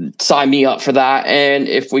like sign me up for that. And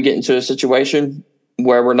if we get into a situation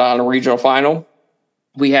where we're not in a regional final,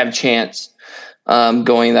 we have a chance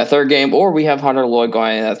going in that third game, or we have Hunter Lloyd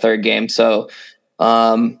going in that third game. So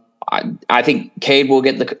I think Cade will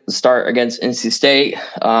get the start against NC State.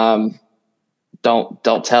 Don't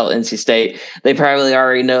tell NC State. They probably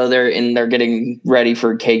already know they're getting ready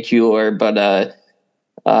for Cade Kuehler, but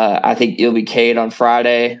I think it'll be Cade on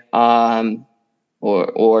Friday.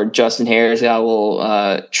 Or Justin Harris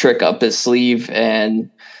will trick up his sleeve and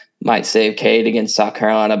might save Cade against South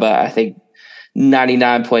Carolina. But I think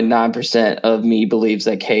 99.9% of me believes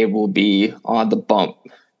that Cade will be on the bump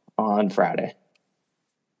on Friday.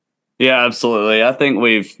 Yeah, absolutely. I think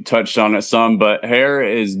we've touched on it some, but Hare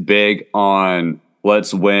is big on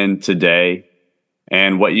let's win today.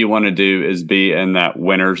 And what you want to do is be in that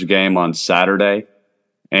winner's game on Saturday.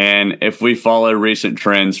 And if we follow recent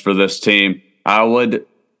trends for this team, I would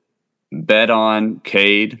bet on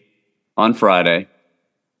Cade on Friday,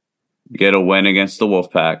 get a win against the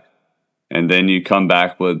Wolfpack, and then you come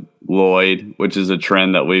back with Lloyd, which is a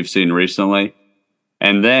trend that we've seen recently.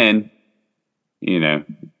 And then,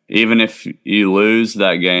 even if you lose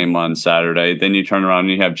that game on Saturday, then you turn around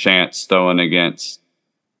and you have Chance throwing against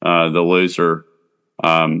the loser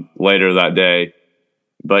later that day.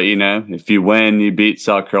 But, if you win, you beat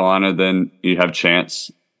South Carolina, then you have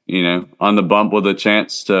Chance, on the bump with a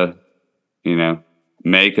chance to,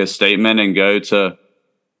 make a statement and go to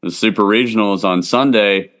the Super Regionals on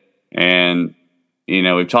Sunday. And,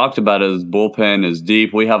 we've talked about it, his bullpen is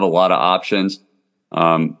deep. We have a lot of options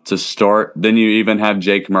to start. Then you even have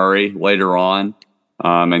Jake Murray later on,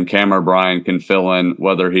 and Cam O'Brien can fill in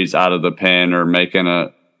whether he's out of the pen or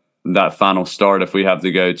making that final start if we have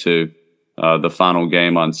to go to the final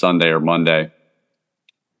game on Sunday or Monday.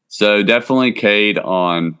 So definitely Cade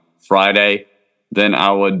on Friday. Then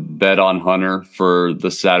I would bet on Hunter for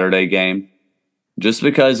the Saturday game. Just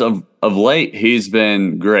because of late, he's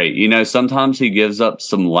been great. Sometimes he gives up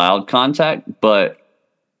some loud contact, but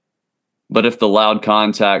if the loud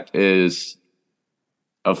contact is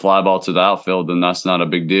a fly ball to the outfield, then that's not a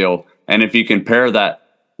big deal. And if you compare that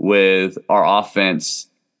with our offense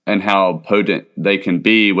and how potent they can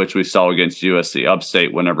be, which we saw against USC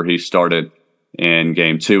Upstate whenever he started in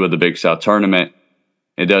Game 2 of the Big South Tournament,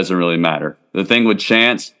 it doesn't really matter. The thing with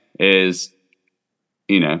Chance is,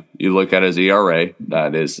 you look at his ERA,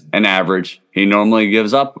 that is an average. He normally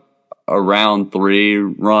gives up around 3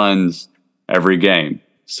 runs every game.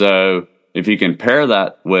 So if you can pair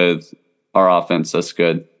that with our offense, that's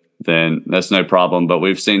good. Then that's no problem. But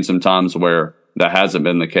we've seen some times where that hasn't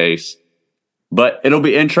been the case. But it'll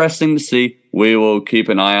be interesting to see. We will keep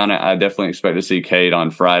an eye on it. I definitely expect to see Cade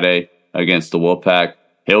on Friday against the Wolfpack.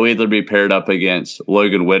 He'll either be paired up against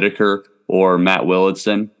Logan Whitaker or Matt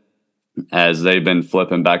Willardson, as they've been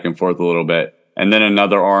flipping back and forth a little bit. And then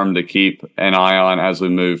another arm to keep an eye on as we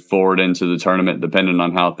move forward into the tournament, depending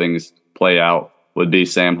on how things play out, would be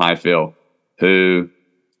Sam Highfield, who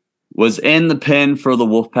was in the pen for the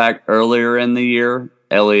Wolfpack earlier in the year.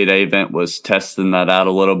 Elliott Avent was testing that out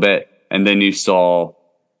a little bit. And then you saw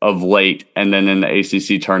of late, and then in the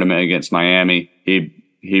ACC tournament against Miami,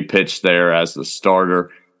 he pitched there as the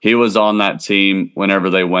starter. He was on that team whenever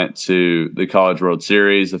they went to the College World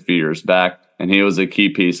Series a few years back, and he was a key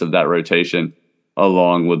piece of that rotation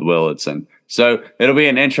along with Willardson. So it'll be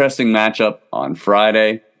an interesting matchup on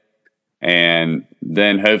Friday, and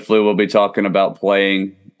then hopefully we'll be talking about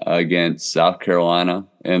playing against South Carolina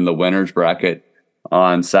in the winners bracket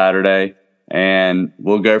on Saturday, and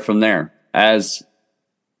we'll go from there. As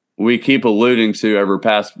we keep alluding to over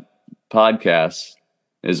past podcasts,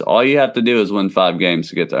 is all you have to do is win 5 games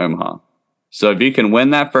to get to Omaha. So if you can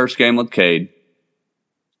win that first game with Cade,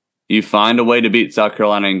 you find a way to beat South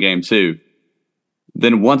Carolina in Game 2,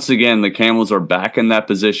 then once again the Camels are back in that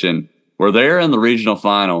position where they're in the regional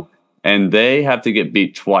final and they have to get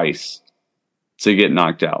beat twice to get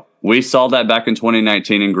knocked out. We saw that back in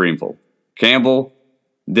 2019 in Greenville. Campbell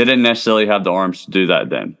didn't necessarily have the arms to do that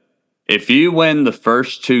then. If you win the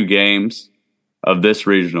first 2 games of this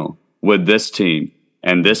regional with this team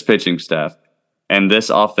and this pitching staff and this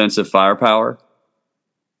offensive firepower,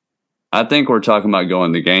 I think we're talking about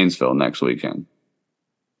going to Gainesville next weekend.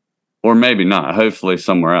 Or maybe not, hopefully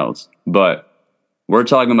somewhere else. But we're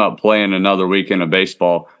talking about playing another weekend of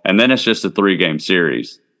baseball, and then it's just a 3-game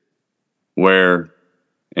series where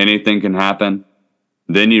anything can happen.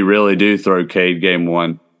 Then you really do throw Cade game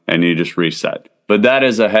 1 and you just reset. But that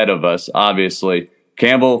is ahead of us, obviously.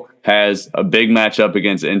 Campbell has a big matchup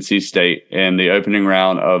against NC State in the opening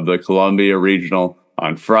round of the Columbia Regional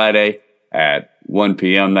on Friday at 1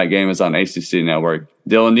 p.m. That game is on ACC Network.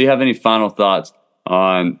 Dylan, do you have any final thoughts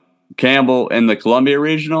on Campbell in the Columbia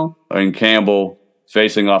Regional and Campbell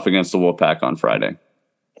facing off against the Wolfpack on Friday?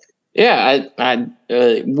 Yeah, I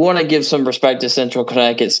want to give some respect to Central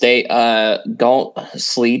Connecticut State. Don't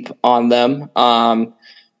sleep on them.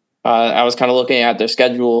 I was kind of looking at their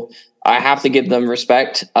schedule. I have to give them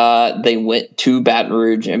respect. They went to Baton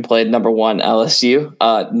Rouge and played number 1 LSU.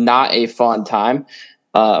 Not a fun time.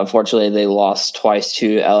 Unfortunately, they lost twice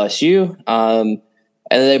to LSU. And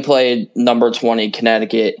they played number 20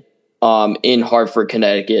 Connecticut in Hartford,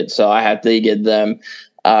 Connecticut. So I have to give them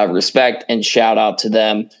respect and shout out to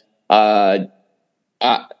them. I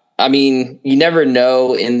mean, you never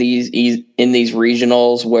know in these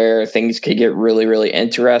regionals where things could get really, really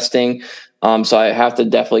interesting. So I have to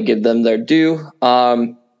definitely give them their due.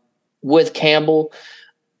 With Campbell,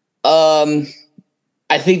 I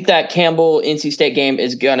think that Campbell NC State game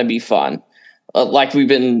is going to be fun. Like we've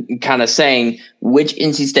been kind of saying, which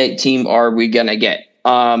NC State team are we going to get?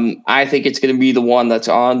 I think it's going to be the one that's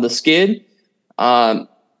on the skid, and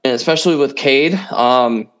especially with Cade.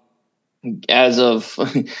 As of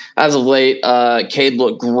late, Cade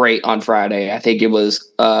looked great on Friday. I think it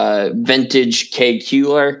was vintage Cade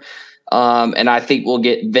Kuehler. And I think we'll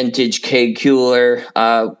get vintage Cade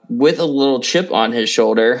Kuehler with a little chip on his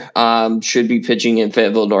shoulder. Should be pitching in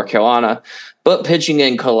Fayetteville, North Carolina, but pitching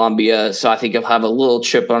in Columbia. So I think he'll have a little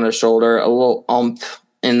chip on his shoulder, a little oomph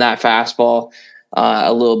in that fastball,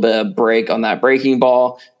 a little bit of break on that breaking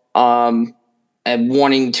ball, and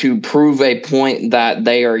wanting to prove a point that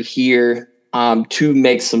they are here to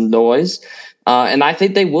make some noise. And I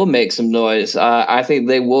think they will make some noise. I think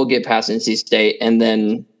they will get past NC State, and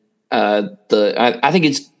then I think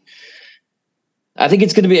it's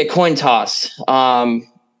going to be a coin toss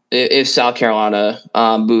if South Carolina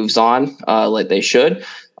moves on like they should.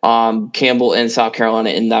 Campbell and South Carolina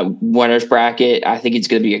in that winners bracket, I think it's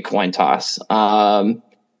going to be a coin toss. Lloyd,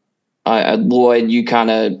 you kind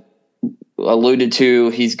of alluded to,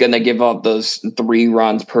 he's going to give up those 3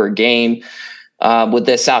 runs per game with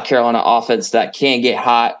this South Carolina offense that can get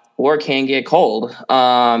hot or can get cold.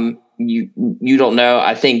 You don't know.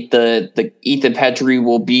 I think the Ethan Petrie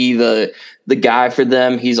will be the guy for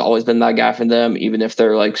them. He's always been that guy for them, even if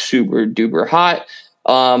they're like super duper hot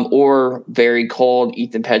or very cold.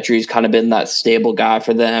 Ethan Petrie's kind of been that stable guy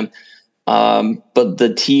for them. But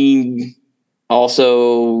the team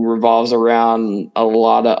also revolves around a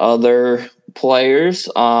lot of other players.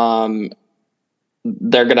 They're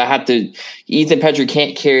going to have to – Ethan Petrie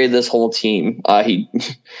can't carry this whole team.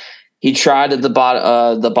 He tried at the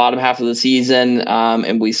bottom half of the season,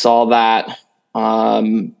 and we saw that.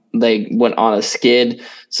 They went on a skid.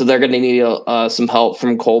 So they're going to need some help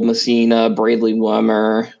from Cole Messina, Bradley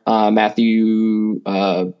Wimmer, Matthew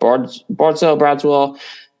Bradswell,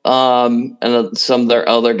 and some of their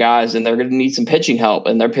other guys, and they're going to need some pitching help.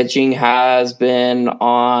 And their pitching has been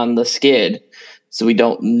on the skid. So we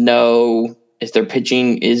don't know if their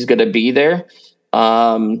pitching is going to be there.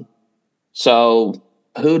 So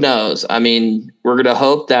who knows? I mean, we're going to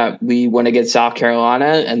hope that we win against South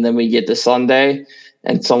Carolina, and then we get to Sunday,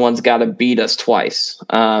 and someone's got to beat us twice,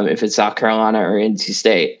 if it's South Carolina or NC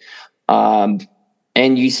State. And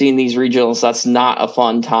you see in these regionals, that's not a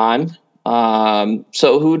fun time.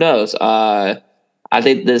 So who knows? I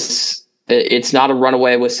think it's not a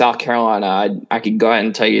runaway with South Carolina. I could go ahead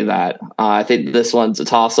and tell you that. I think this one's a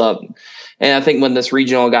toss-up. And I think when this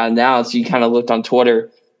regional got announced, you kind of looked on Twitter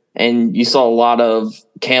and you saw a lot of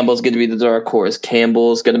Campbell's going to be the dark horse.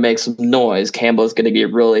 Campbell's going to make some noise. Campbell's going to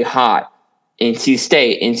get really hot. NC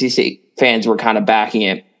State fans were kind of backing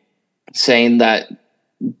it, saying that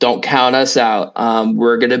don't count us out.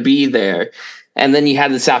 We're going to be there. And then you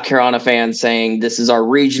had the South Carolina fans saying, this is our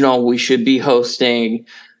regional. We should be hosting.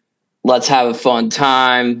 Let's have a fun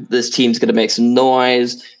time. This team's going to make some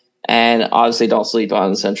noise. And obviously don't sleep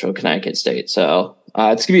on Central Connecticut State. So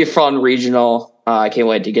it's going to be a fun regional. I can't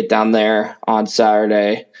wait to get down there on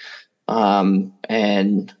Saturday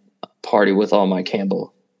and party with all my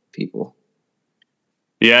Campbell people.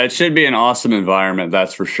 Yeah, it should be an awesome environment,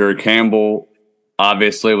 that's for sure. Campbell,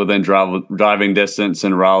 obviously, within driving distance,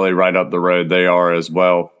 and Raleigh right up the road, they are as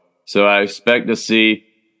well. So I expect to see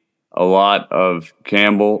a lot of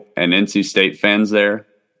Campbell and NC State fans there,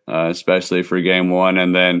 especially for game one.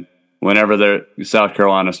 And then whenever South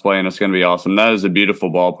Carolina's playing, it's going to be awesome. That is a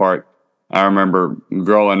beautiful ballpark. I remember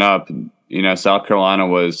growing up, South Carolina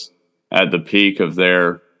was at the peak of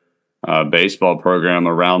their baseball program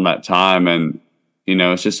around that time. And,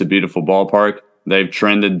 it's just a beautiful ballpark. They've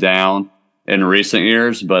trended down in recent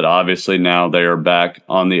years, but obviously now they are back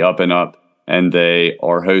on the up and up, and they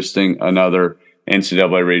are hosting another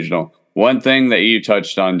NCAA regional. One thing that you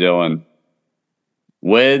touched on, Dylan,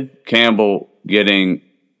 with Campbell getting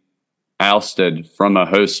ousted from a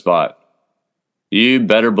host spot, you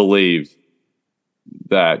better believe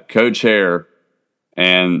that Coach Hare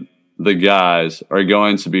and the guys are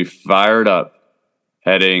going to be fired up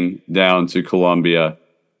heading down to Columbia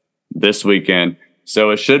this weekend. So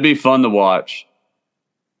it should be fun to watch.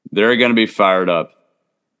 They're going to be fired up.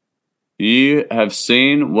 You have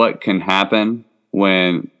seen what can happen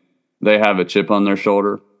when they have a chip on their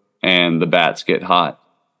shoulder and the bats get hot.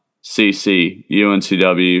 CC,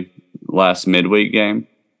 UNCW last midweek game.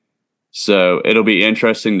 So it'll be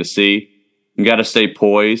interesting to see. You got to stay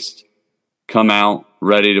poised, come out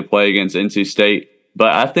ready to play against NC State.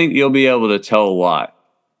 But I think you'll be able to tell a lot,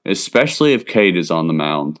 especially if Cade is on the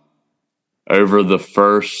mound, over the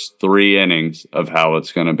first 3 innings of how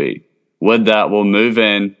it's going to be. With that, we'll move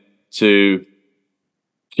in to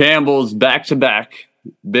Campbell's back-to-back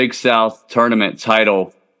Big South tournament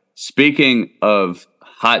title. Speaking of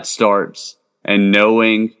hot starts and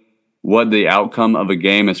knowing what the outcome of a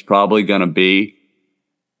game is probably going to be,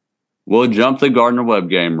 we'll jump the Gardner-Webb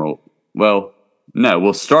game. Well, no,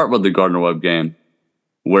 we'll start with the Gardner-Webb game,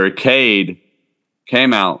 where Cade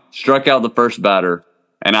came out, struck out the first batter,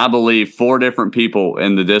 and I believe 4 different people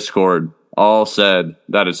in the Discord all said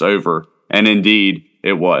that it's over. And indeed,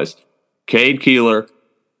 it was. Cade Keeler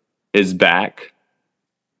is back.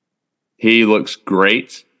 He looks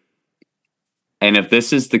great. And if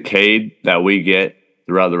this is the Cade that we get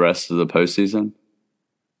throughout the rest of the postseason,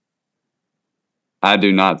 I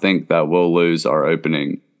do not think that we'll lose our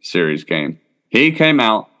opening series game. He came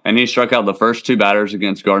out and he struck out the first 2 batters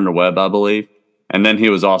against Gardner-Webb, I believe. And then he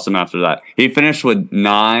was awesome after that. He finished with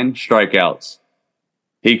 9 strikeouts.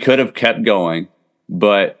 He could have kept going,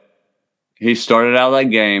 but he started out that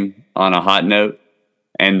game on a hot note,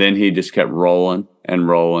 and then he just kept rolling and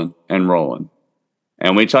rolling and rolling.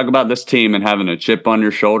 And we talk about this team and having a chip on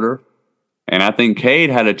your shoulder, and I think Cade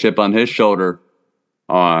had a chip on his shoulder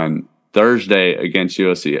on Thursday against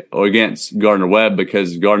USC or against Gardner-Webb,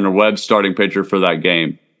 because Gardner-Webb's starting pitcher for that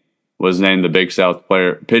game was named the Big South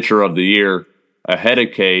pitcher of the year ahead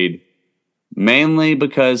of Cade, mainly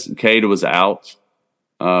because Cade was out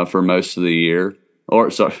for most of the year.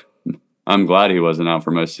 I'm glad he wasn't out for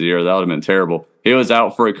most of the year. That would have been terrible. He was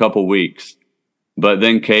out for a couple weeks, but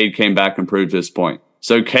then Cade came back and proved his point.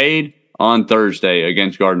 So Cade on Thursday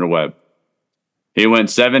against Gardner-Webb, he went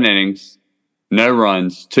 7 innings, no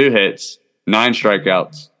runs, 2 hits, 9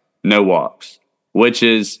 strikeouts, no walks, which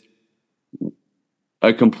is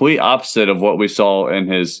a complete opposite of what we saw in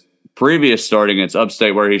his previous start against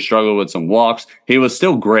Upstate, where he struggled with some walks. He was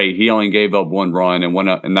still great. He only gave up 1 run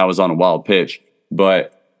and that was on a wild pitch.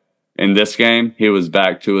 But in this game, he was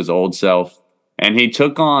back to his old self, and he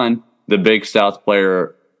took on the Big South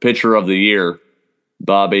pitcher of the year,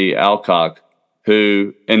 Bobby Alcock,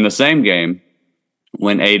 who in the same game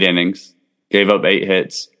went 8 innings, gave up 8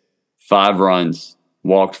 hits, 5 runs,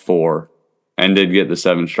 walked 4, and did get the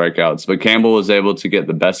 7 strikeouts. But Campbell was able to get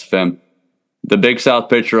the best of him, the Big South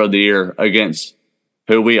pitcher of the year, against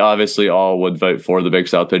who we obviously all would vote for, the Big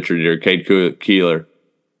South pitcher of the year, Cade Keeler.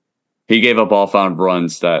 He gave up all 5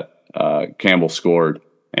 runs that Campbell scored,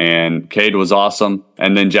 and Cade was awesome.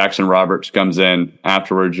 And then Jackson Roberts comes in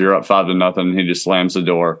afterwards. You're up 5-0, and he just slams the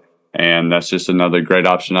door, and that's just another great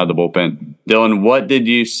option out of the bullpen. Dylan, what did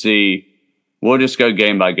you see? We'll just go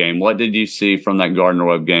game by game. What did you see from that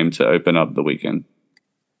Gardner-Webb game to open up the weekend?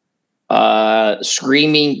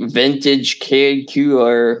 Screaming vintage Cade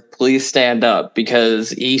Keeler, please stand up,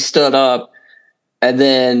 because he stood up and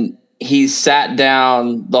then he sat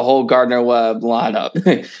down the whole Gardner-Webb lineup.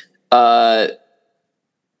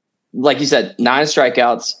 Like you said, 9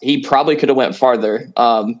 strikeouts. He probably could have went farther.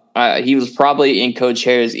 He was probably in Coach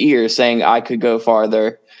Hare's ear saying, I could go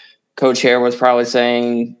farther. Coach Hare was probably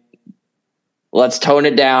saying, let's tone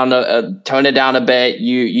it down a bit.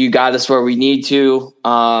 You got us where we need to.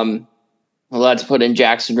 Let's put in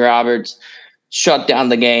Jackson Roberts, shut down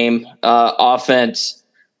the game. Offense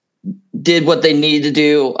did what they needed to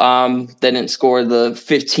do. They didn't score the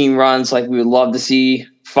 15 runs like we would love to see.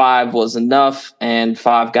 5 was enough, and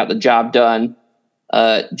 5 got the job done.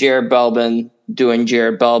 Jared Belbin doing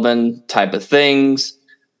Jared Belbin type of things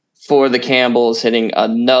for the Campbells, hitting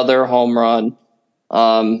another home run.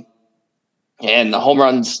 And the home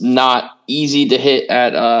run's not easy to hit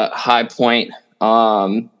at High Point.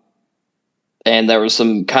 And there was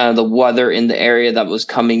some kind of the weather in the area that was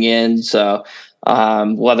coming in. So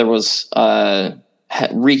weather was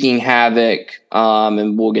wreaking havoc.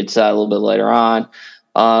 And we'll get to that a little bit later on.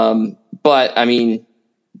 But I mean,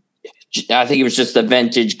 I think it was just a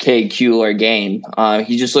vintage Cade Kuehler game.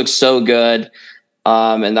 He just looks so good.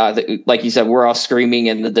 And like you said, we're all screaming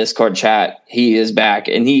in the Discord chat. He is back,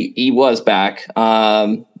 and he was back.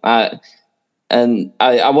 I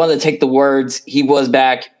want to take the words. He was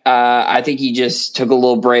back. I think he just took a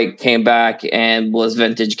little break, came back, and was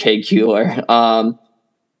vintage Cade Kuehler.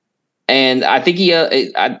 And I think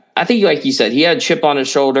I think, like you said, he had a chip on his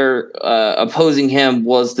shoulder. Opposing him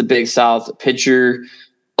was the Big South pitcher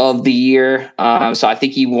of the year. So I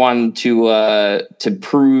think he wanted to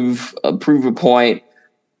prove a point.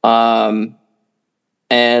 And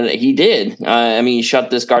he did. I mean, he shut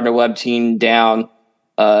this Gardner-Webb team down.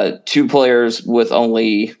 2 players with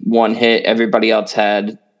only 1 hit. Everybody else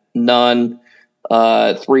had none.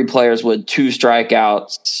 3 players with 2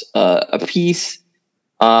 strikeouts apiece.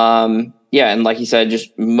 And like you said,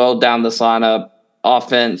 just mowed down this lineup.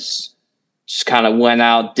 Offense just kind of went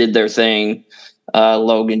out, did their thing.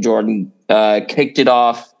 Logan Jordan kicked it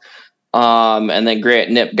off, and then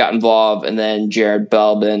Grant Knipp got involved, and then Jared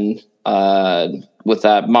Belbin with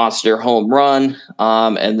that monster home run,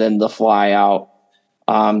 and then the fly out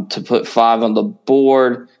to put 5 on the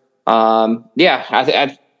board.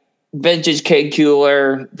 I vintage Cade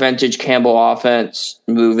Kuehler, vintage Campbell offense,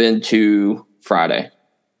 move into Friday.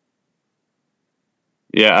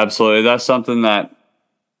 Yeah, absolutely. That's something that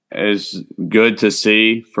is good to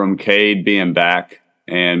see from Cade being back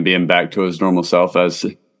and being back to his normal self, as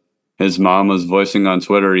his mom was voicing on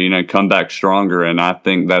Twitter, come back stronger. And I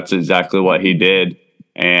think that's exactly what he did.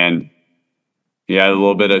 And he had a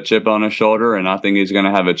little bit of chip on his shoulder, and I think he's going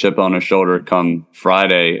to have a chip on his shoulder come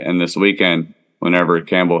Friday and this weekend whenever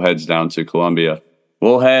Campbell heads down to Columbia.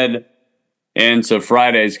 We'll head into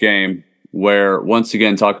Friday's game, where once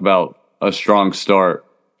again talk about a strong start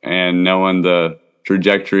and knowing the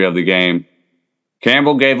trajectory of the game.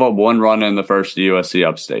 Campbell gave up 1 run in the first USC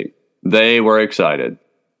Upstate. They were excited,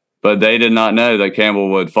 but they did not know that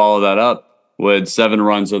Campbell would follow that up with 7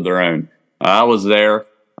 runs of their own. I was there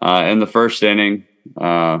in the first inning.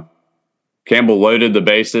 Campbell loaded the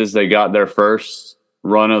bases. They got their first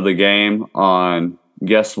run of the game on,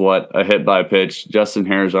 guess what, a hit by pitch. Justin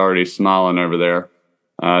Hare's already smiling over there.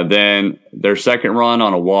 Then their second run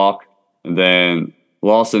on a walk, and then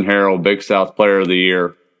Lawson Harrell, Big South Player of the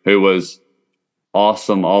Year, who was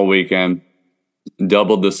awesome all weekend,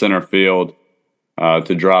 doubled the center field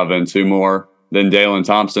to drive in 2 more. Then Dalen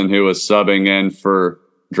Thompson, who was subbing in for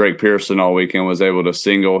Drake Pearson all weekend, was able to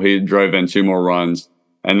single. He drove in 2 more runs.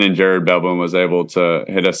 And then Jared Belbin was able to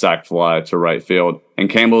hit a sac fly to right field. And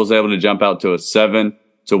Campbell was able to jump out to a 7-1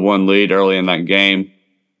 lead early in that game,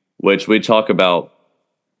 which we talk about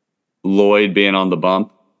Lloyd being on the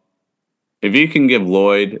bump. If you can give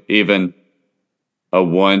Lloyd even a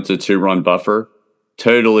 1 to 2 run buffer,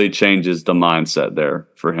 totally changes the mindset there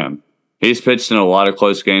for him. He's pitched in a lot of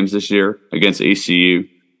close games this year against ECU,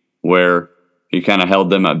 where he kind of held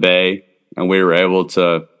them at bay, and we were able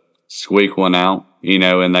to squeak one out,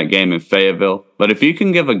 in that game in Fayetteville. But if you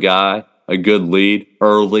can give a guy a good lead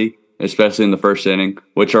early, especially in the first inning,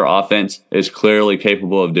 which our offense is clearly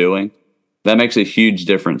capable of doing, that makes a huge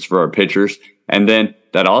difference for our pitchers. And then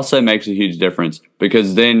that also makes a huge difference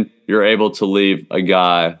because then you're able to leave a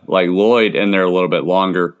guy like Lloyd in there a little bit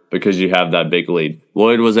longer because you have that big lead.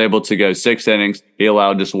 Lloyd was able to go 6 innings. He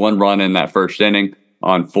allowed just 1 run in that first inning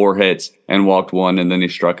on 4 hits and walked 1, and then he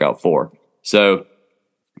struck out 4. So,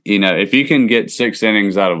 if you can get 6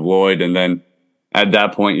 innings out of Lloyd, and then at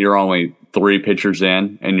that point you're only 3 pitchers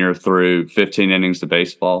in and you're through 15 innings of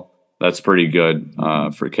baseball, that's pretty good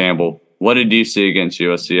for Campbell. What did you see against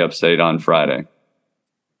USC Upstate on Friday?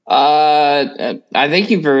 I think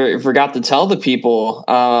you forgot to tell the people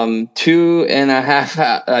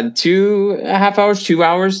 2.5 hours, 2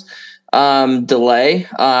 hours delay.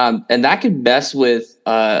 And that could mess with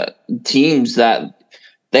teams that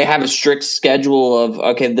they have a strict schedule of,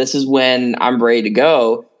 okay, this is when I'm ready to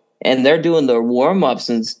go. and they're doing their warm ups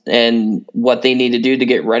and what they need to do to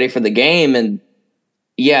get ready for the game. And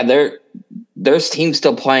yeah, there's teams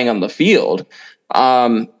still playing on the field.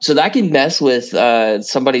 So that can mess with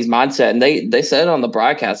somebody's mindset. And they said on the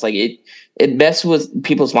broadcast, like it messes with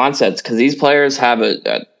people's mindsets because these players have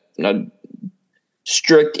a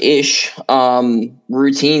strict-ish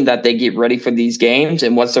routine that they get ready for these games.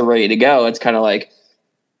 And once they're ready to go, it's kind of like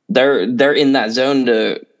they're in that zone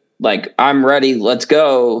to like, I'm ready, let's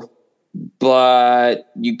go.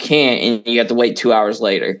 But you can't, and you have to wait 2 hours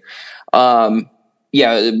later.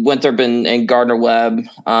 Winthrop and Gardner Webb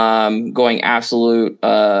going absolute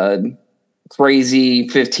crazy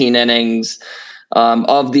 15 innings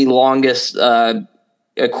of the longest,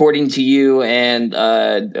 according to you and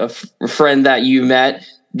a friend that you met,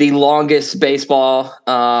 the longest baseball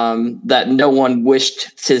that no one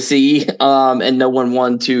wished to see and no one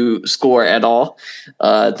wanted to score at all.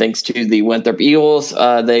 Thanks to the Winthrop Eagles,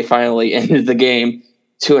 they finally ended the game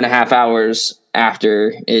 2.5 hours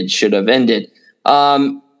after it should have ended.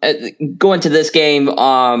 Going to this game,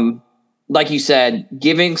 like you said,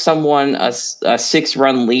 giving someone a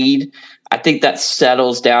 6-run lead, I think that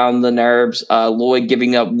settles down the nerves. Lloyd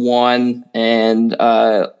giving up 1, and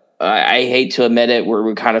I hate to admit it,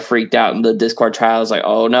 we're kind of freaked out in the Discord trials. Like,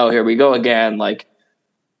 oh no, here we go again. Like,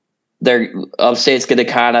 they're Upstate's going to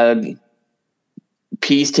kind of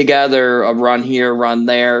piece together a run here, run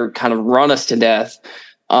there, kind of run us to death.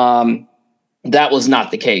 That was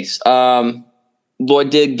not the case.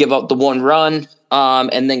 Lloyd did give up the 1 run,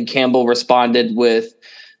 and then Campbell responded with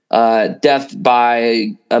death by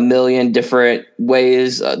a million different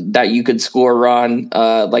ways that you could score a run.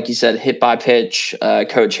 Like you said, hit by pitch,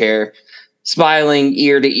 Coach Hare smiling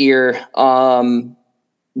ear to ear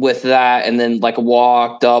with that, and then like a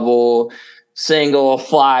walk, double, single,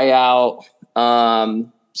 fly out.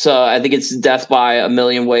 So I think it's death by a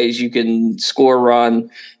million ways you can score a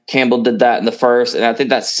run. Campbell did that in the first, and I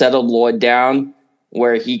think that settled Lloyd down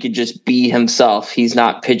where he could just be himself. He's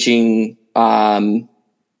not pitching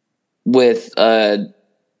with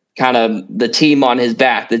kind of the team on his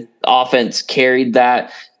back. The offense carried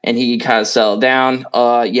that, and he kind of settled down.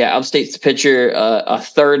 Upstate's pitcher, a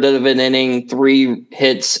third of an inning, 3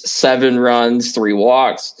 hits, 7 runs, 3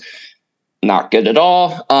 walks. Not good at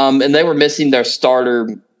all. And they were missing their starter,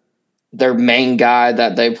 their main guy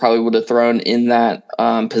that they probably would have thrown in that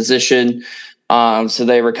position. So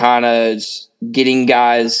they were kind of getting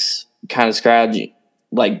guys kind of scrounging,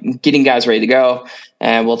 like getting guys ready to go.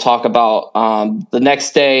 And we'll talk about the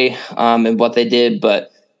next day and what they did.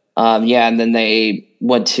 But and then they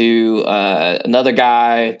went to another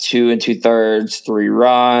guy, 2 2/3, 3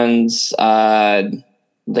 runs.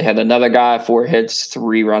 They had another guy, 4 hits,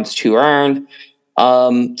 3 runs, 2 earned.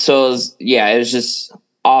 So it was just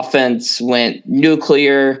offense went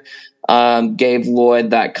nuclear. Gave Lloyd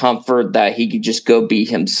that comfort that he could just go be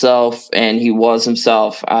himself, and he was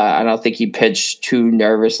himself. I don't think he pitched too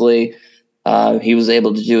nervously. He was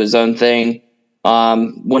able to do his own thing.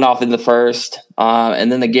 Went off in the first,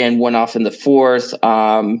 and then again went off in the fourth.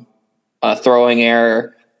 A throwing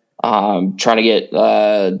error, trying to get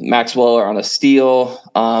Max Weller on a steal,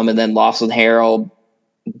 and then Lawson Harrell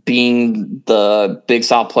being the Big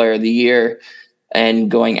South Player of the Year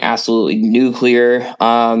and going absolutely nuclear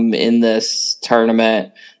in this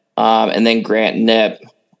tournament. And then Grant Knipp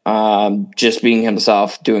just being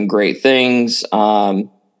himself, doing great things. I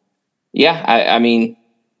mean,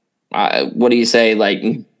 what do you say? Like,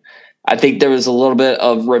 I think there was a little bit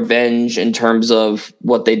of revenge in terms of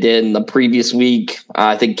what they did in the previous week.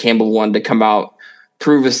 I think Campbell wanted to come out,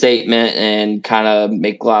 prove a statement, and kind of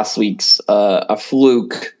make last week's a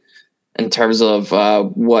fluke in terms of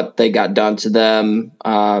what they got done to them.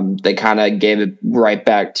 They kind of gave it right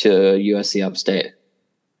back to USC Upstate.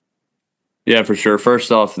 Yeah, for sure.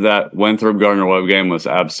 First off, that Winthrop Gardner Webb game was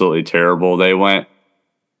absolutely terrible. They went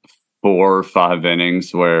 4 or 5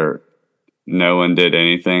 innings where no one did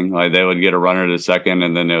anything. Like, they would get a runner to second,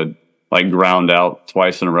 and then they would like ground out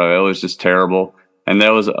twice in a row. It was just terrible. And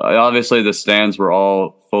there was obviously the stands were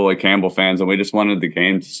all full of Campbell fans, and we just wanted the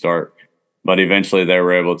game to start. But eventually they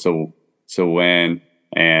were able to win,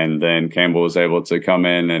 and then Campbell was able to come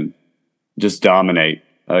in and just dominate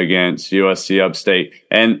against USC Upstate.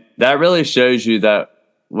 And that really shows you that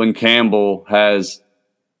when Campbell has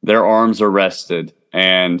their arms are rested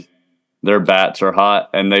and their bats are hot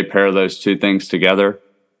and they pair those two things together,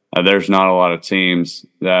 there's not a lot of teams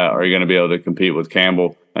that are going to be able to compete with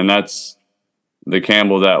Campbell. And that's the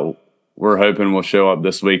Campbell that we're hoping will show up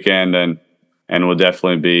this weekend and will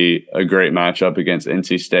definitely be a great matchup against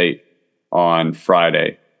NC State on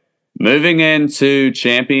Friday. Moving into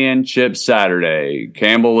Championship Saturday,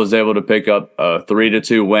 Campbell was able to pick up a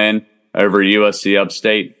 3-2 win over USC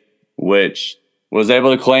Upstate, which was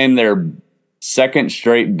able to claim their second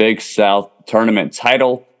straight Big South tournament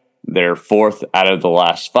title, their fourth out of the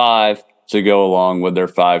last 5, to go along with their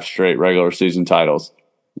 5 straight regular season titles.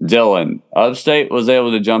 Dylan, Upstate was able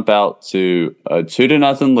to jump out to a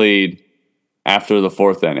 2-0 lead after the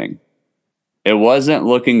 4th inning. It wasn't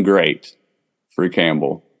looking great for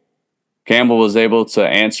Campbell. Campbell was able to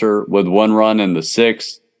answer with 1 run in the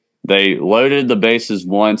 6th. They loaded the bases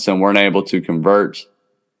once and weren't able to convert.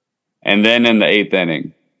 And then in the 8th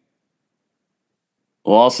inning,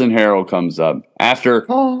 Lawson Harrell comes up after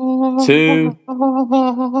to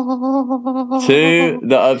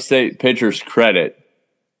the Upstate pitcher's credit,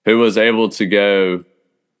 who was able to go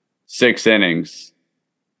 6 innings.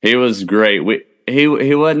 He was great. He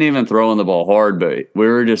wasn't even throwing the ball hard, but we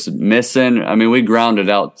were just missing. I mean, we grounded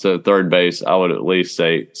out to third base, I would at least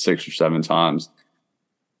say 6 or 7 times.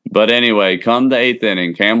 But anyway, come the 8th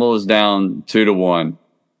inning, Campbell is down 2-1.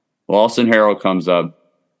 Lawson Harrell comes up,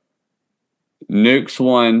 nukes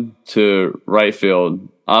one to right field,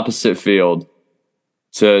 opposite field,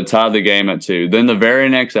 to tie the game at 2. Then the very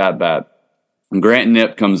next at-bat, Grant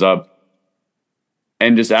Knipp comes up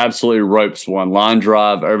and just absolutely ropes one, line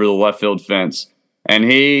drive over the left field fence. And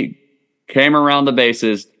he came around the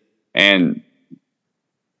bases and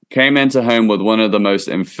came into home with one of the most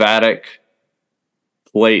emphatic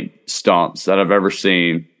plate stomps that I've ever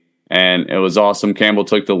seen. And it was awesome. Campbell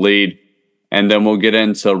took the lead. And then we'll get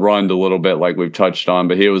into Rund a little bit like we've touched on,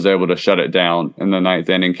 but he was able to shut it down in the 9th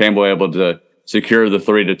inning. Campbell able to secure the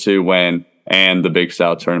 3-2 win and the Big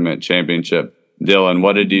South Tournament Championship. Dylan,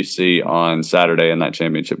 what did you see on Saturday in that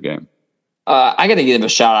championship game? I got to give a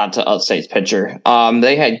shout out to Upstate's pitcher.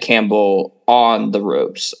 They had Campbell on the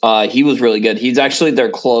ropes. He was really good. He's actually their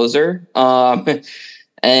closer.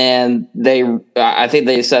 And I think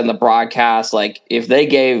they said in the broadcast, like if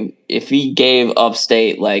he gave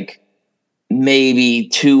Upstate like maybe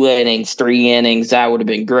 2 innings, 3 innings, that would have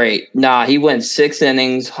been great. Nah, he went 6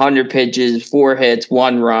 innings, 100 pitches, 4 hits,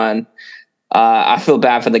 1 run. I feel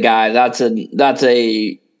bad for the guy. That's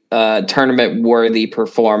a tournament worthy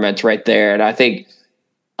performance right there. And I think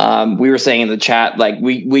we were saying in the chat, like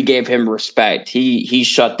we gave him respect. He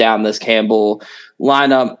shut down this Campbell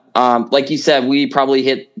lineup. Like you said, we probably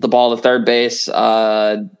hit the ball to third base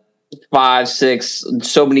 5, 6,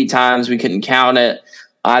 so many times we couldn't count it.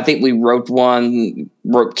 I think we roped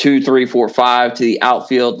 2, 3, 4, 5 to the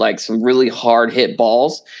outfield, like some really hard hit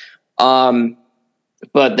balls.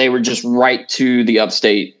 But they were just right to the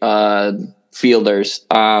Upstate fielders.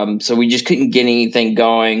 So we just couldn't get anything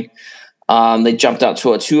going. They jumped out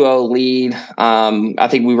to a 2-0 lead. I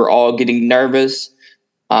think we were all getting nervous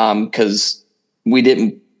because we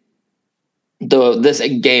didn't. This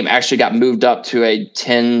game actually got moved up to a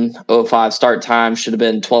 10:05 start time. Should have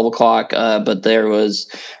been 12 o'clock, but there was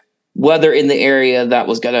weather in the area that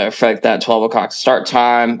was going to affect that 12 o'clock start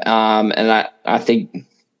time. And I think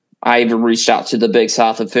I even reached out to the Big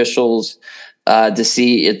South officials to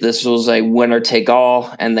see if this was a winner take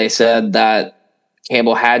all, and they said that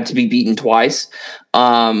Campbell had to be beaten twice.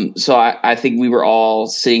 So I think we were all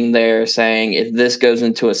sitting there saying, if this goes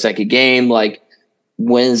into a second game, like,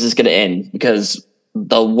 when is this going to end? Because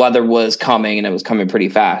the weather was coming, and it was coming pretty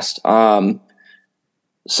fast.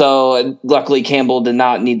 So luckily Campbell did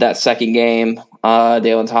not need that second game.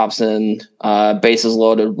 Dalen Thompson, bases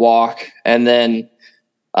loaded, walk. And then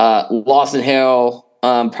Lawson Hill,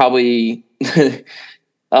 probably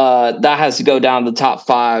that has to go down the top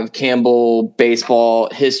 5 Campbell baseball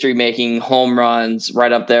history-making home runs,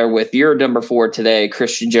 right up there with your number 4 today,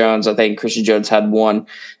 Christian Jones. I think Christian Jones had one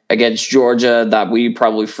against Georgia that we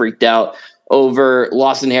probably freaked out over.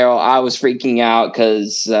 Lawson Harrell, I was freaking out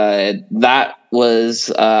because that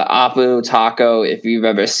was Apu Taco, if you've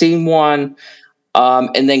ever seen one.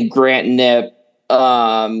 And then Grant Knipp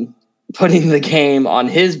putting the game on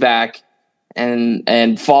his back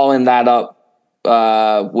and following that up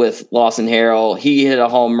with Lawson Harrell. He hit a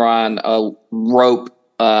home run, a rope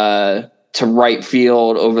to right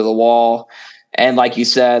field over the wall. And like you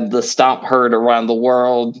said, the stomp heard around the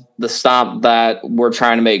world, the stomp that we're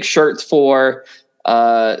trying to make shirts for,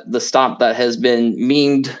 the stomp that has been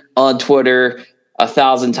memed on Twitter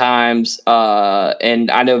 1,000 times. And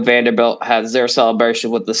I know Vanderbilt has their celebration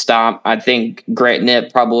with the stomp. I think Grant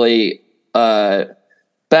Knipp probably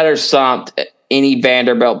better stomped any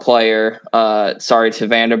Vanderbilt player. Sorry to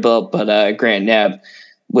Vanderbilt, but Grant Knipp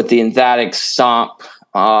with the emphatic stomp.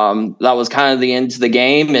 That was kind of the end to the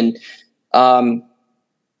game. And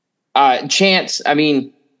Chance, I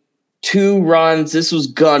mean, 2 runs, this was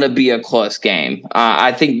going to be a close game.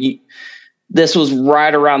 I think this was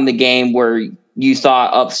right around the game where you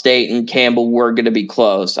thought Upstate and Campbell were going to be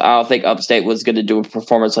close. I don't think Upstate was going to do a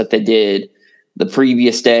performance like they did the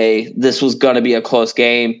previous day. This was going to be a close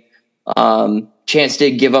game. Chance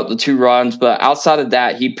did give up the 2 runs, but outside of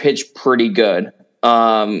that, he pitched pretty good.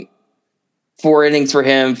 4 innings for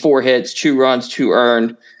him, 4 hits, 2 runs, 2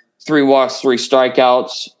 earned, 3 walks, 3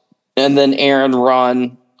 strikeouts. And then Aaron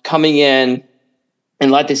Run coming in,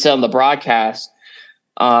 and like they said on the broadcast,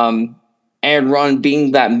 Aaron Run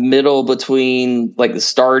being that middle between like the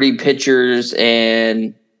starting pitchers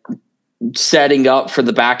and setting up for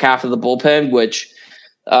the back half of the bullpen, which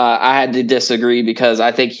I had to disagree because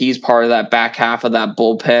I think he's part of that back half of that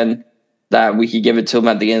bullpen that we could give it to him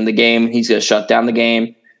at the end of the game. He's going to shut down the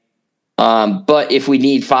game. But if we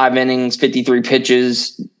need 5 innings, 53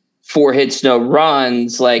 pitches, 4 hits, no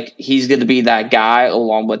runs, like he's going to be that guy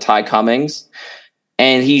along with Ty Cummings.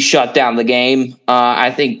 And he shut down the game.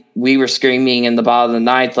 I think we were screaming in the bottom of the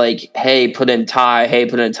 9th, like, hey, put in Ty, hey,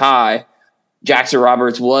 put in Ty. Jackson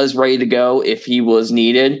Roberts was ready to go if he was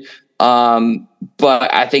needed.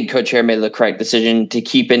 But I think Coach Hare made the correct decision to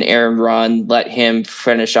keep in Aaron Run, let him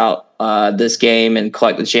finish out this game and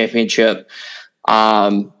collect the championship.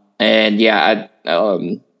 Grant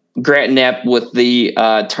Knapp with the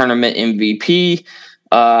tournament MVP.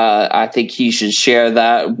 I think he should share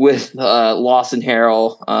that with Lawson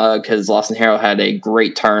Harrell because Lawson Harrell had a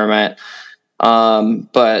great tournament.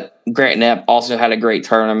 But Grant Knapp also had a great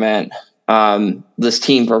tournament. This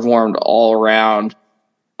team performed all around.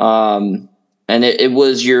 And it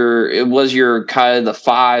was your kind of the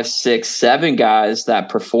 5, 6, 7 guys that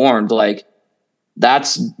performed. Like,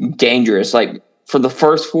 that's dangerous. Like, for the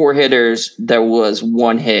first 4 hitters, there was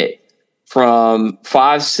 1 hit. From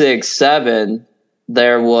 5, 6, 7,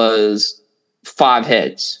 there was 5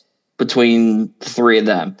 hits between 3 of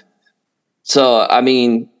them. So, I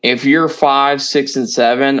mean, if your 5, 6, and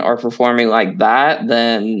 7 are performing like that,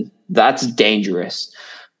 then that's dangerous.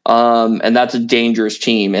 And that's a dangerous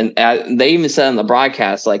team. And they even said on the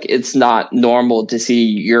broadcast, like, it's not normal to see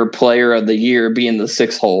your player of the year be in the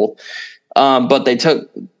 6th hole. But they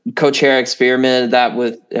took Coach Hare experimented that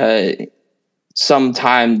with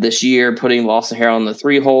sometime this year, putting Lawson Harrell in the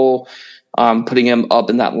 3 hole, putting him up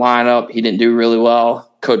in that lineup. He didn't do really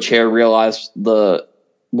well. Coach Hare realized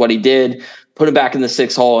what he did, put him back in the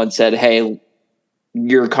 6th hole and said, hey,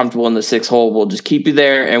 you're comfortable in the 6th hole. We'll just keep you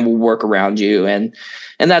there and we'll work around you. And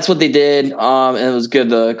that's what they did. And it was good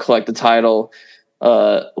to collect the title.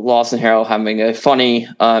 Lawson Harrell having a funny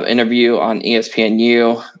interview on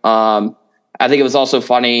ESPNU. I think it was also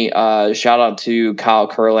funny. Shout out to Kyle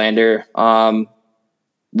Kurlander.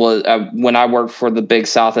 When I worked for the Big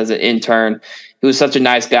South as an intern, he was such a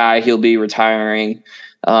nice guy. He'll be retiring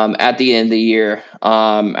at the end of the year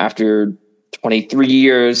after 23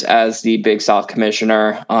 years as the Big South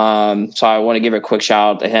commissioner. So I want to give a quick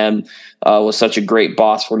shout out to him. Was such a great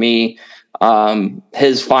boss for me.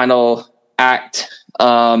 His final act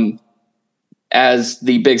as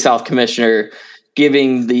the Big South commissioner,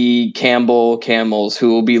 giving the Campbell Camels,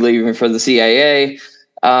 who will be leaving for the CAA,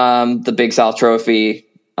 the Big South trophy.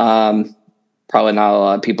 Probably not a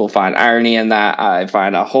lot of people find irony in that. I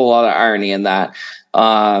find a whole lot of irony in that.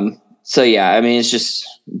 So yeah, I mean, it's just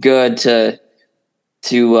good to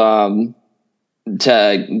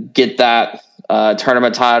get that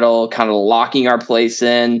tournament title, kind of locking our place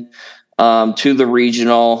in to the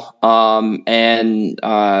regional. And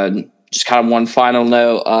just kind of one final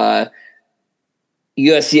note,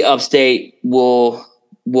 USC Upstate will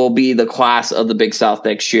be the class of the Big South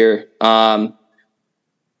next year. Coach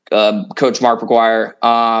Mark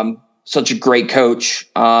McGuire, such a great coach.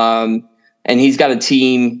 And he's got a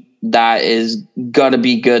team that is going to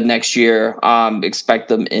be good next year. Expect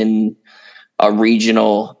them in a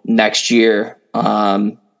regional next year.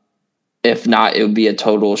 If not, it would be a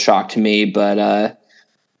total shock to me, but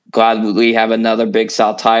glad we have another Big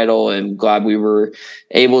South title and glad we were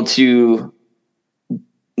able to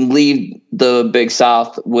leave the Big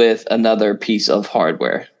South with another piece of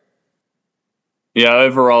hardware. Yeah,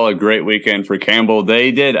 overall a great weekend for Campbell.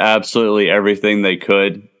 They did absolutely everything they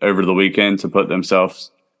could over the weekend to put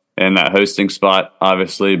themselves in that hosting spot,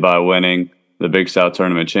 obviously by winning the Big South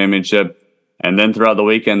Tournament Championship. And then throughout the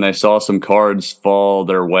weekend, they saw some cards fall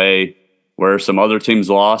their way where some other teams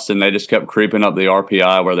lost, and they just kept creeping up the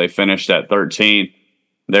RPI where they finished at 13.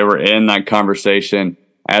 They were in that conversation,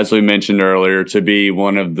 as we mentioned earlier, to be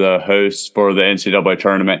one of the hosts for the NCAA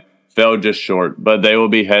tournament. Fell just short, but they will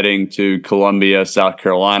be heading to Columbia, South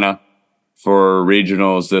Carolina for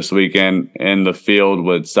regionals this weekend in the field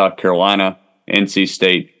with South Carolina, NC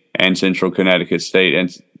State, and Central Connecticut State.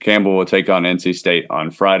 And Campbell will take on NC State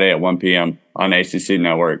on Friday at 1 p.m. on ACC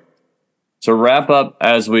Network. To wrap up,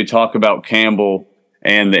 as we talk about Campbell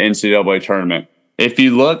and the NCAA tournament, if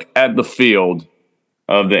you look at the field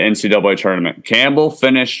of the NCAA tournament, Campbell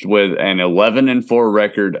finished with an 11-4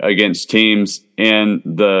 record against teams in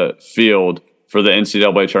the field for the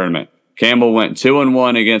NCAA tournament. Campbell went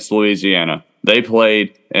 2-1 against Louisiana. They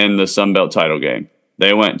played in the Sun Belt title game.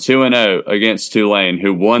 They went 2-0 against Tulane,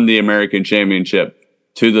 who won the American Championship,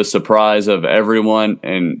 to the surprise of everyone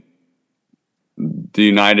in the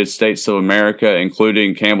United States of America,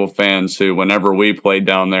 including Campbell fans who, whenever we played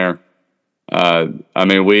down there,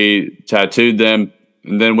 we tattooed them,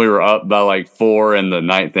 and then we were up by like 4 in the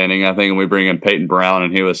ninth inning, I think, and we bring in Peyton Brown,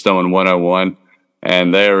 and he was throwing 101,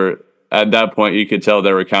 and they were, at that point, you could tell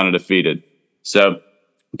they were kind of defeated. So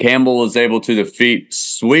Campbell was able to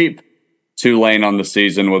sweep Tulane on the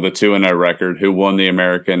season with a 2-0 record, who won the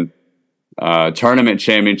American tournament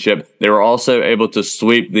championship. They were also able to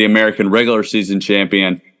sweep the American regular season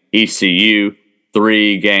champion ECU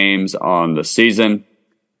 3 games on the season.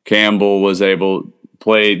 Campbell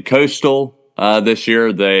played Coastal this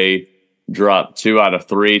year. They dropped 2 out of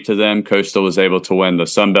 3 to them. Coastal was able to win the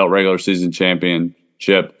Sun Belt regular season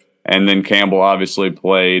championship. And then Campbell obviously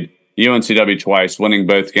played UNCW twice, winning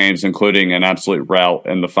both games, including an absolute rout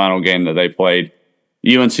in the final game that they played.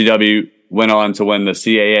 UNCW went on to win the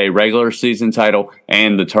CAA regular season title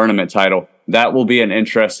and the tournament title. That will be an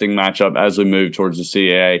interesting matchup as we move towards the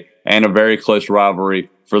CAA, and a very close rivalry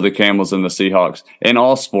for the Camels and the Seahawks in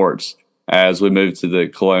all sports as we move to the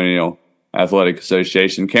Colonial Athletic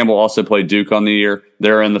Association. Campbell also played Duke on the year.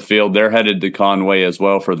 They're in the field. They're headed to Conway as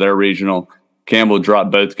well for their regional. Campbell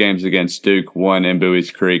dropped both games against Duke, one in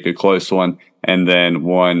Bowie's Creek, a close one, and then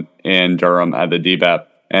one in Durham at the DBAP.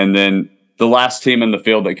 And then the last team in the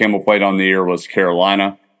field that Campbell played on the year was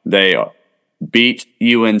Carolina. They beat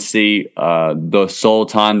UNC the sole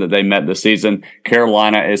time that they met the season.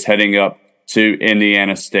 Carolina is heading up to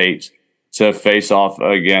Indiana State to face off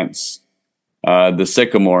against the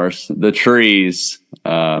Sycamores, the Trees,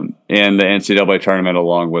 in the NCAA tournament,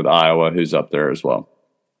 along with Iowa, who's up there as well.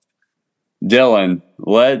 Dylan,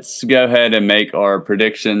 let's go ahead and make our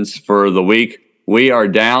predictions for the week. We are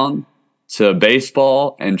down to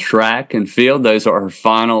baseball and track and field. Those are our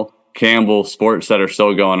final Campbell sports that are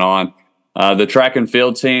still going on. The track and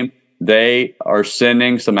field team, they are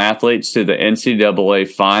sending some athletes to the NCAA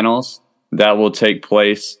finals that will take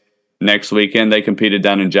place next weekend. They competed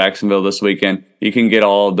down in Jacksonville this weekend. You can get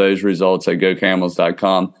all of those results at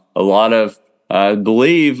gocamels.com. A lot of, I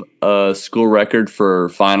believe, a school record for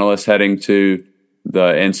finalists heading to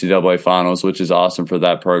the NCAA finals, which is awesome for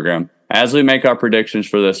that program. As we make our predictions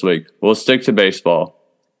for this week, we'll stick to baseball.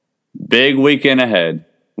 Big weekend ahead.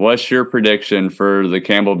 What's your prediction for the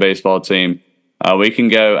Campbell baseball team? We can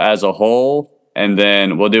go as a whole, and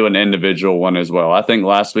then we'll do an individual one as well. I think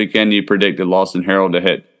last weekend you predicted Lawson Harrell to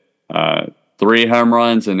hit 3 home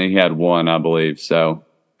runs, and he had 1, I believe. So,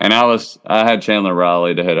 and I had Chandler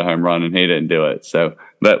Riley to hit a home run, and he didn't do it. So,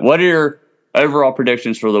 but what are your overall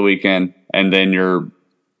predictions for the weekend, and then your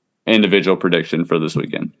individual prediction for this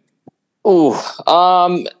weekend?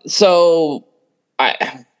 So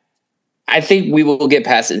I think we will get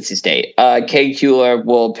past NC State. Cade Kuehler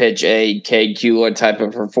will pitch a Cade Kuehler type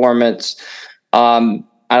of performance. I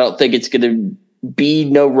don't think it's going to be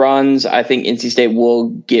no runs. I think NC State will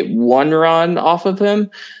get 1 run off of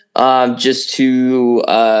him, just to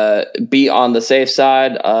be on the safe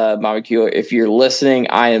side. Mama Kuehler, if you're listening,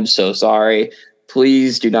 I am so sorry.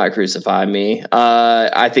 Please do not crucify me.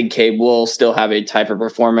 I think Cade will still have a type of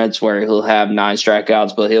performance where he'll have 9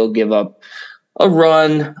 strikeouts, but he'll give up a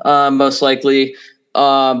run, most likely.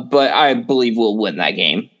 But I believe we'll win that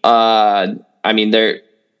game.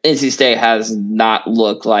 NC State has not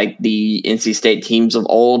looked like the NC State teams of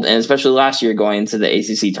old, and especially last year going into the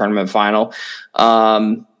ACC tournament final.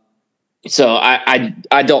 So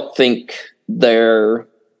I don't think they're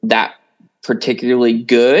that particularly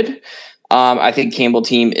good. I think Campbell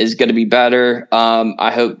team is going to be better.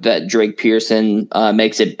 I hope that Drake Pearson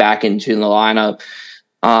makes it back into the lineup.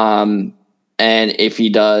 And if he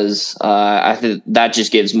does, I think that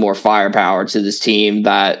just gives more firepower to this team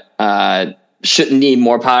that shouldn't need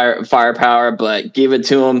more firepower, but give it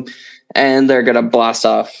to them, and they're going to blast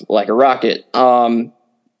off like a rocket.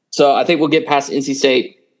 So I think we'll get past NC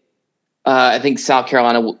State. I think South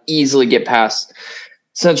Carolina will easily get past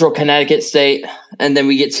Central Connecticut State, and then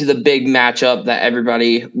we get to the big matchup that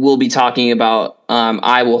everybody will be talking about.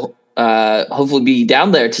 I will hopefully be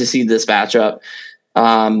down there to see this matchup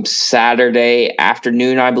Saturday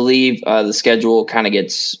afternoon, I believe. The schedule kind of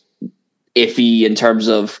gets iffy in terms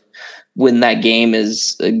of when that game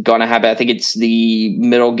is going to happen. I think it's the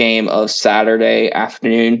middle game of Saturday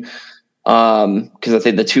afternoon, because I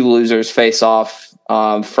think the two losers face off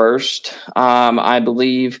first, I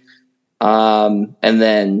believe, and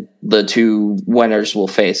then the two winners will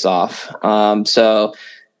face off. I'm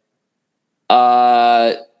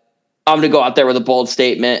going to go out there with a bold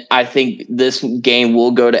statement. I think this game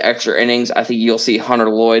will go to extra innings. I think you'll see Hunter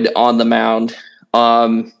Lloyd on the mound.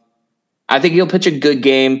 I think he'll pitch a good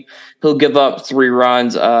game. He'll give up 3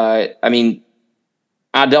 runs. I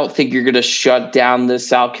don't think you're going to shut down this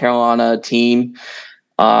South Carolina team.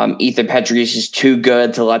 Ethan Petrie is just too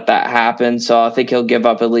good to let that happen. So I think he'll give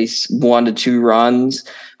up at least 1 to 2 runs.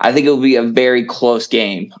 I think it'll be a very close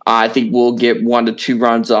game. I think we'll get 1 to 2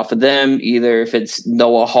 runs off of them, either if it's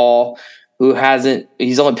Noah Hall,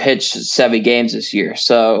 he's only pitched 7 games this year.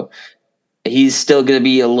 So he's still going to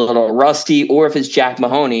be a little rusty, or if it's Jack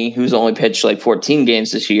Mahoney, who's only pitched like 14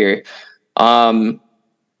 games this year.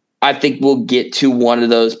 I think we'll get to one of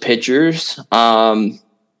those pitchers.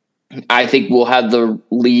 I think we'll have the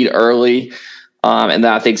lead early, and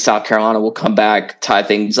then I think South Carolina will come back, tie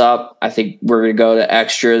things up. I think we're going to go to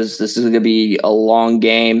extras. This is going to be a long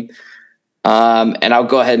game, and I'll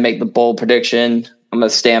go ahead and make the bold prediction. I'm going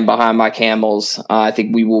to stand behind my Camels. I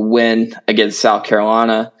think we will win against South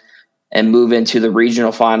Carolina and move into the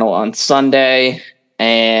regional final on Sunday,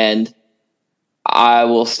 and I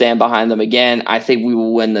will stand behind them again. I think we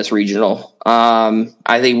will win this regional.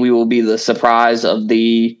 I think we will be the surprise of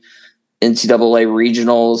the NCAA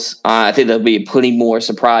regionals. I think there'll be plenty more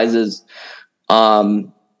surprises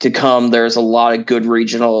to come. There's a lot of good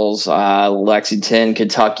regionals. Lexington,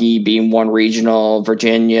 Kentucky being one regional,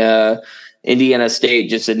 Virginia, Indiana State,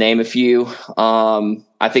 just to name a few.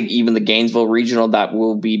 I think even the Gainesville regional that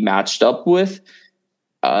we'll be matched up with.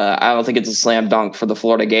 I don't think it's a slam dunk for the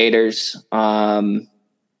Florida Gators.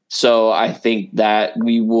 So I think that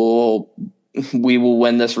we will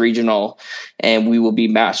win this regional, and we will be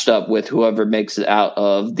matched up with whoever makes it out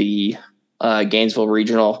of the Gainesville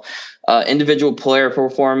regional. Individual player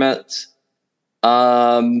performance.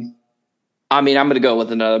 I'm going to go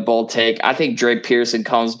with another bold take. I think Drake Pearson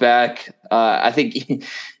comes back. I think,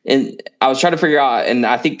 and I was trying to figure out, and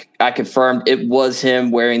I think I confirmed it was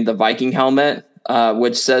him wearing the Viking helmet,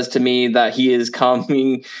 which says to me that he is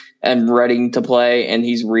coming and ready to play, and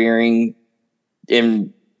he's rearing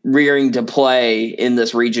to play in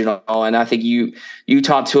this regional. And I think you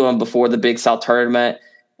talked to him before the Big South tournament,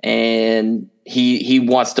 and he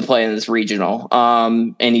wants to play in this regional.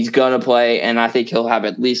 And he's going to play, and I think he'll have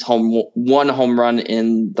at least one home run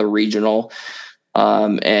in the regional,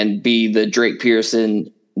 and be the Drake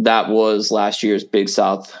Pearson that was last year's Big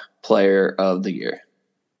South Player of the Year.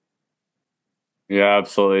 Yeah,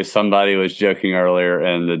 absolutely. Somebody was joking earlier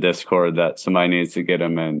in the Discord that somebody needs to get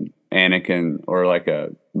him an Anakin or like a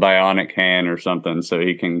bionic hand or something so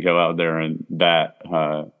he can go out there and bat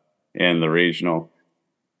in the regional.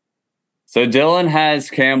 So Dylan has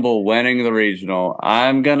Campbell winning the regional.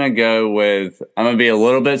 I'm going to be a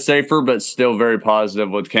little bit safer, but still very positive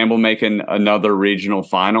with Campbell making another regional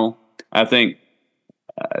final. I think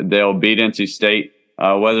they'll beat NC State.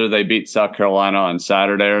 Whether they beat South Carolina on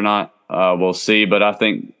Saturday or not, we'll see. But I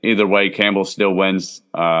think either way, Campbell still wins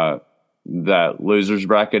that losers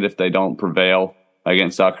bracket if they don't prevail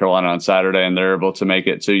against South Carolina on Saturday, and they're able to make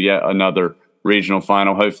it to yet another regional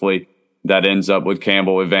final. Hopefully that ends up with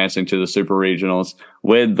Campbell advancing to the super regionals.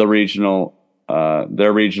 With the regional,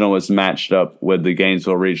 their regional is matched up with the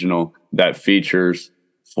Gainesville regional that features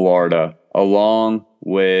Florida, along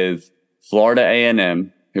with Florida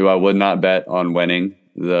A&M, who I would not bet on winning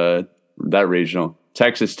that regional,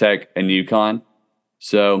 Texas Tech, and UConn.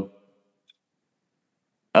 So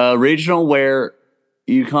a regional where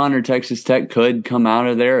UConn or Texas Tech could come out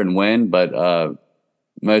of there and win, but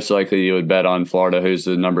most likely you would bet on Florida, who's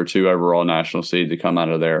the number 2 overall national seed, to come out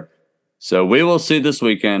of there. So we will see this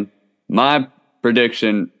weekend. My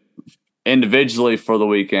prediction individually for the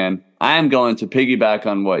weekend, I am going to piggyback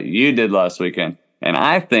on what you did last weekend, and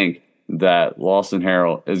I think that Lawson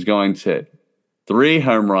Harrell is going to hit 3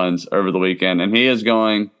 home runs over the weekend, and he is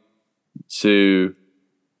going to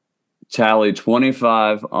tally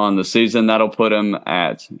 25 on the season. That'll put him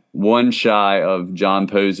at 1 shy of John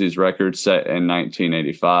Posey's record set in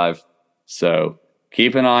 1985. So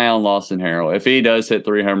keep an eye on Lawson Harrell. If he does hit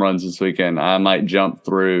 3 home runs this weekend, I might jump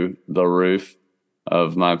through the roof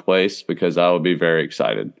of my place because I will be very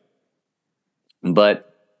excited.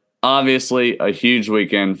 But obviously a huge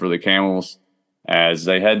weekend for the Camels as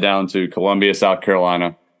they head down to Columbia, South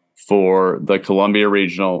Carolina for the Columbia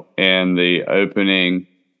Regional in the opening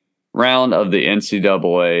round of the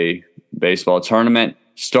NCAA baseball tournament.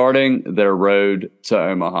 starting their road to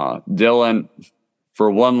Omaha. Dylan,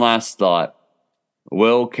 for one last thought,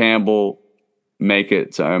 will Campbell make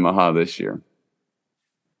it to Omaha this year?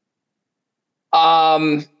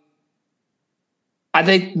 I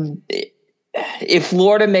think if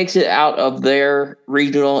Florida makes it out of their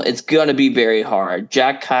regional, it's going to be very hard.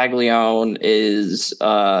 Jack Caglione is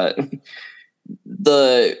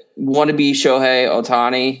the wannabe Shohei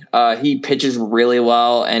Ohtani. He pitches really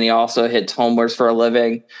well, and he also hits homers for a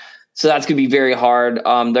living. So that's going to be very hard.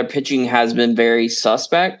 Their pitching has been very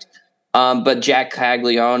suspect, but Jack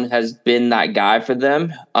Caglione has been that guy for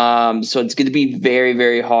them. So it's going to be very,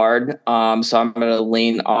 very hard. So I'm going to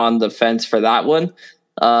lean on the fence for that one.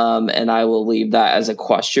 And I will leave that as a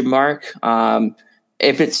question mark.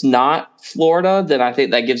 If it's not Florida, then I think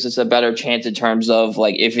that gives us a better chance in terms of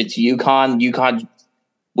like if it's UConn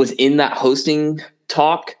was in that hosting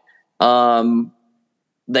talk.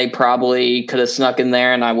 They probably could have snuck in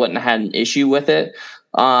there, and I wouldn't have had an issue with it.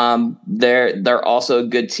 They're also a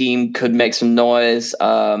good team, could make some noise.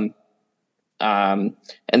 And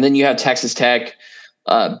then you have Texas Tech,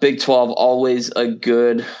 Big 12, always a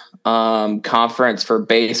good conference for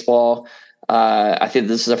baseball. I think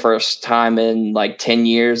this is the first time in like 10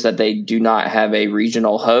 years that they do not have a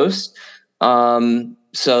regional host.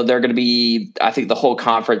 So they're going to be, I think the whole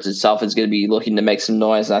conference itself is going to be looking to make some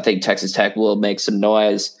noise. And I think Texas Tech will make some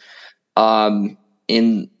noise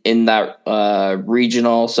in that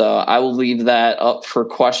regional. So I will leave that up for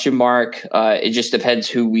question mark. It just depends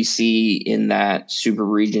who we see in that super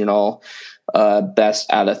regional,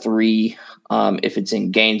 best out of three, if it's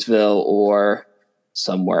in Gainesville or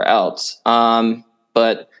somewhere else.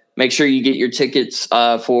 But make sure you get your tickets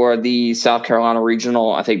for the South Carolina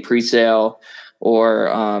regional. I think pre-sale or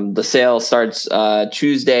the sale starts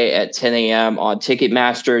Tuesday at 10 a.m. on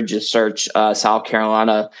Ticketmaster. Just search South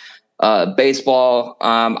Carolina baseball.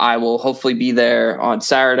 I will hopefully be there on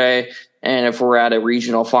Saturday. And if we're at a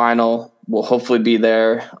regional final, we'll hopefully be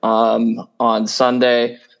there on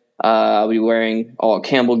Sunday. I'll be wearing all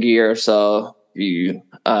Campbell gear. So if you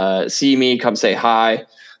see me, come say hi.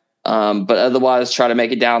 But otherwise, try to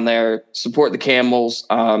make it down there, support the Camels.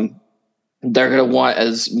 They're going to want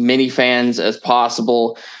as many fans as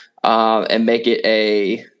possible and make it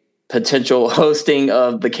a potential hosting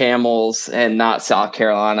of the Camels and not South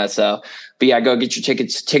Carolina. So, but yeah, go get your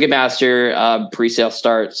tickets. Ticketmaster pre-sale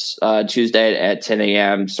starts Tuesday at 10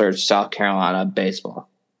 a.m. Search South Carolina baseball.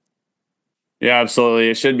 Yeah, absolutely.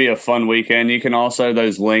 It should be a fun weekend. You can also,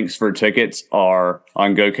 those links for tickets are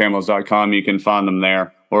on gocamels.com. You can find them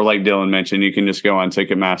there. Or like Dylan mentioned, you can just go on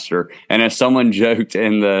Ticketmaster. And as someone joked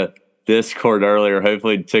in the Discord earlier,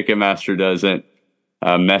 hopefully Ticketmaster doesn't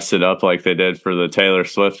mess it up like they did for the Taylor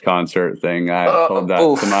Swift concert thing. I told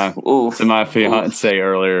that to my fiance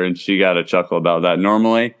earlier, and she got a chuckle about that.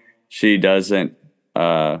 Normally, she doesn't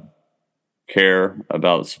care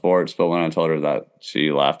about sports, but when I told her that,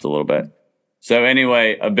 she laughed a little bit. So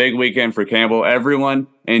anyway, a big weekend for Campbell. Everyone,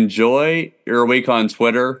 enjoy your week on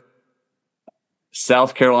Twitter.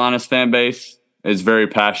 South Carolina's fan base is very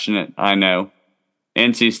passionate, I know.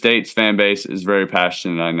 NC State's fan base is very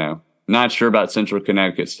passionate, I know. Not sure about Central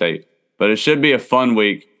Connecticut State, but it should be a fun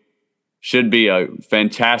week. Should be a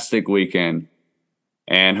fantastic weekend.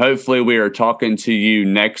 And hopefully we are talking to you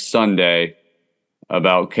next Sunday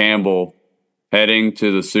about Campbell heading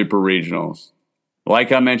to the Super Regionals.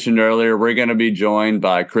 Like I mentioned earlier, we're going to be joined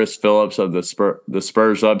by Chris Phillips of the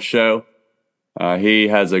Spurs Up Show. He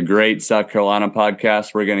has a great South Carolina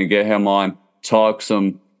podcast. We're going to get him on, talk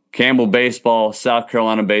some Campbell baseball, South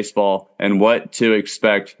Carolina baseball, and what to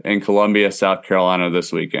expect in Columbia, South Carolina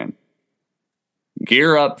this weekend.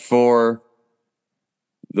 Gear up for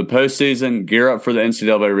the postseason. Gear up for the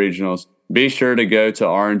NCAA regionals. Be sure to go to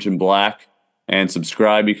Orange and Black and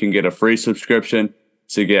subscribe. You can get a free subscription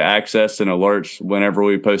to get access and alerts whenever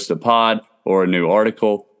we post a pod or a new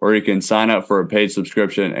article, or you can sign up for a paid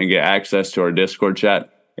subscription and get access to our Discord chat.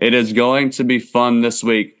 It is going to be fun this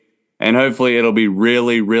week, and hopefully it'll be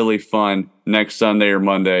really, really fun next Sunday or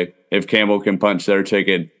Monday if Campbell can punch their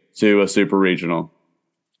ticket to a Super Regional.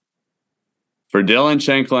 For Dylan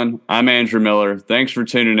Shanklin, I'm Andrew Miller. Thanks for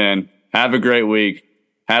tuning in. Have a great week.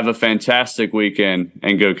 Have a fantastic weekend,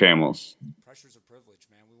 and go Camels. Pressure's a privilege,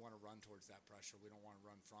 man. We want to run towards that pressure. We don't want to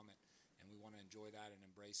run from it, and we want to enjoy that and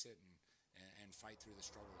embrace it and fight through the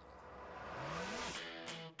struggle of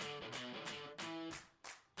it.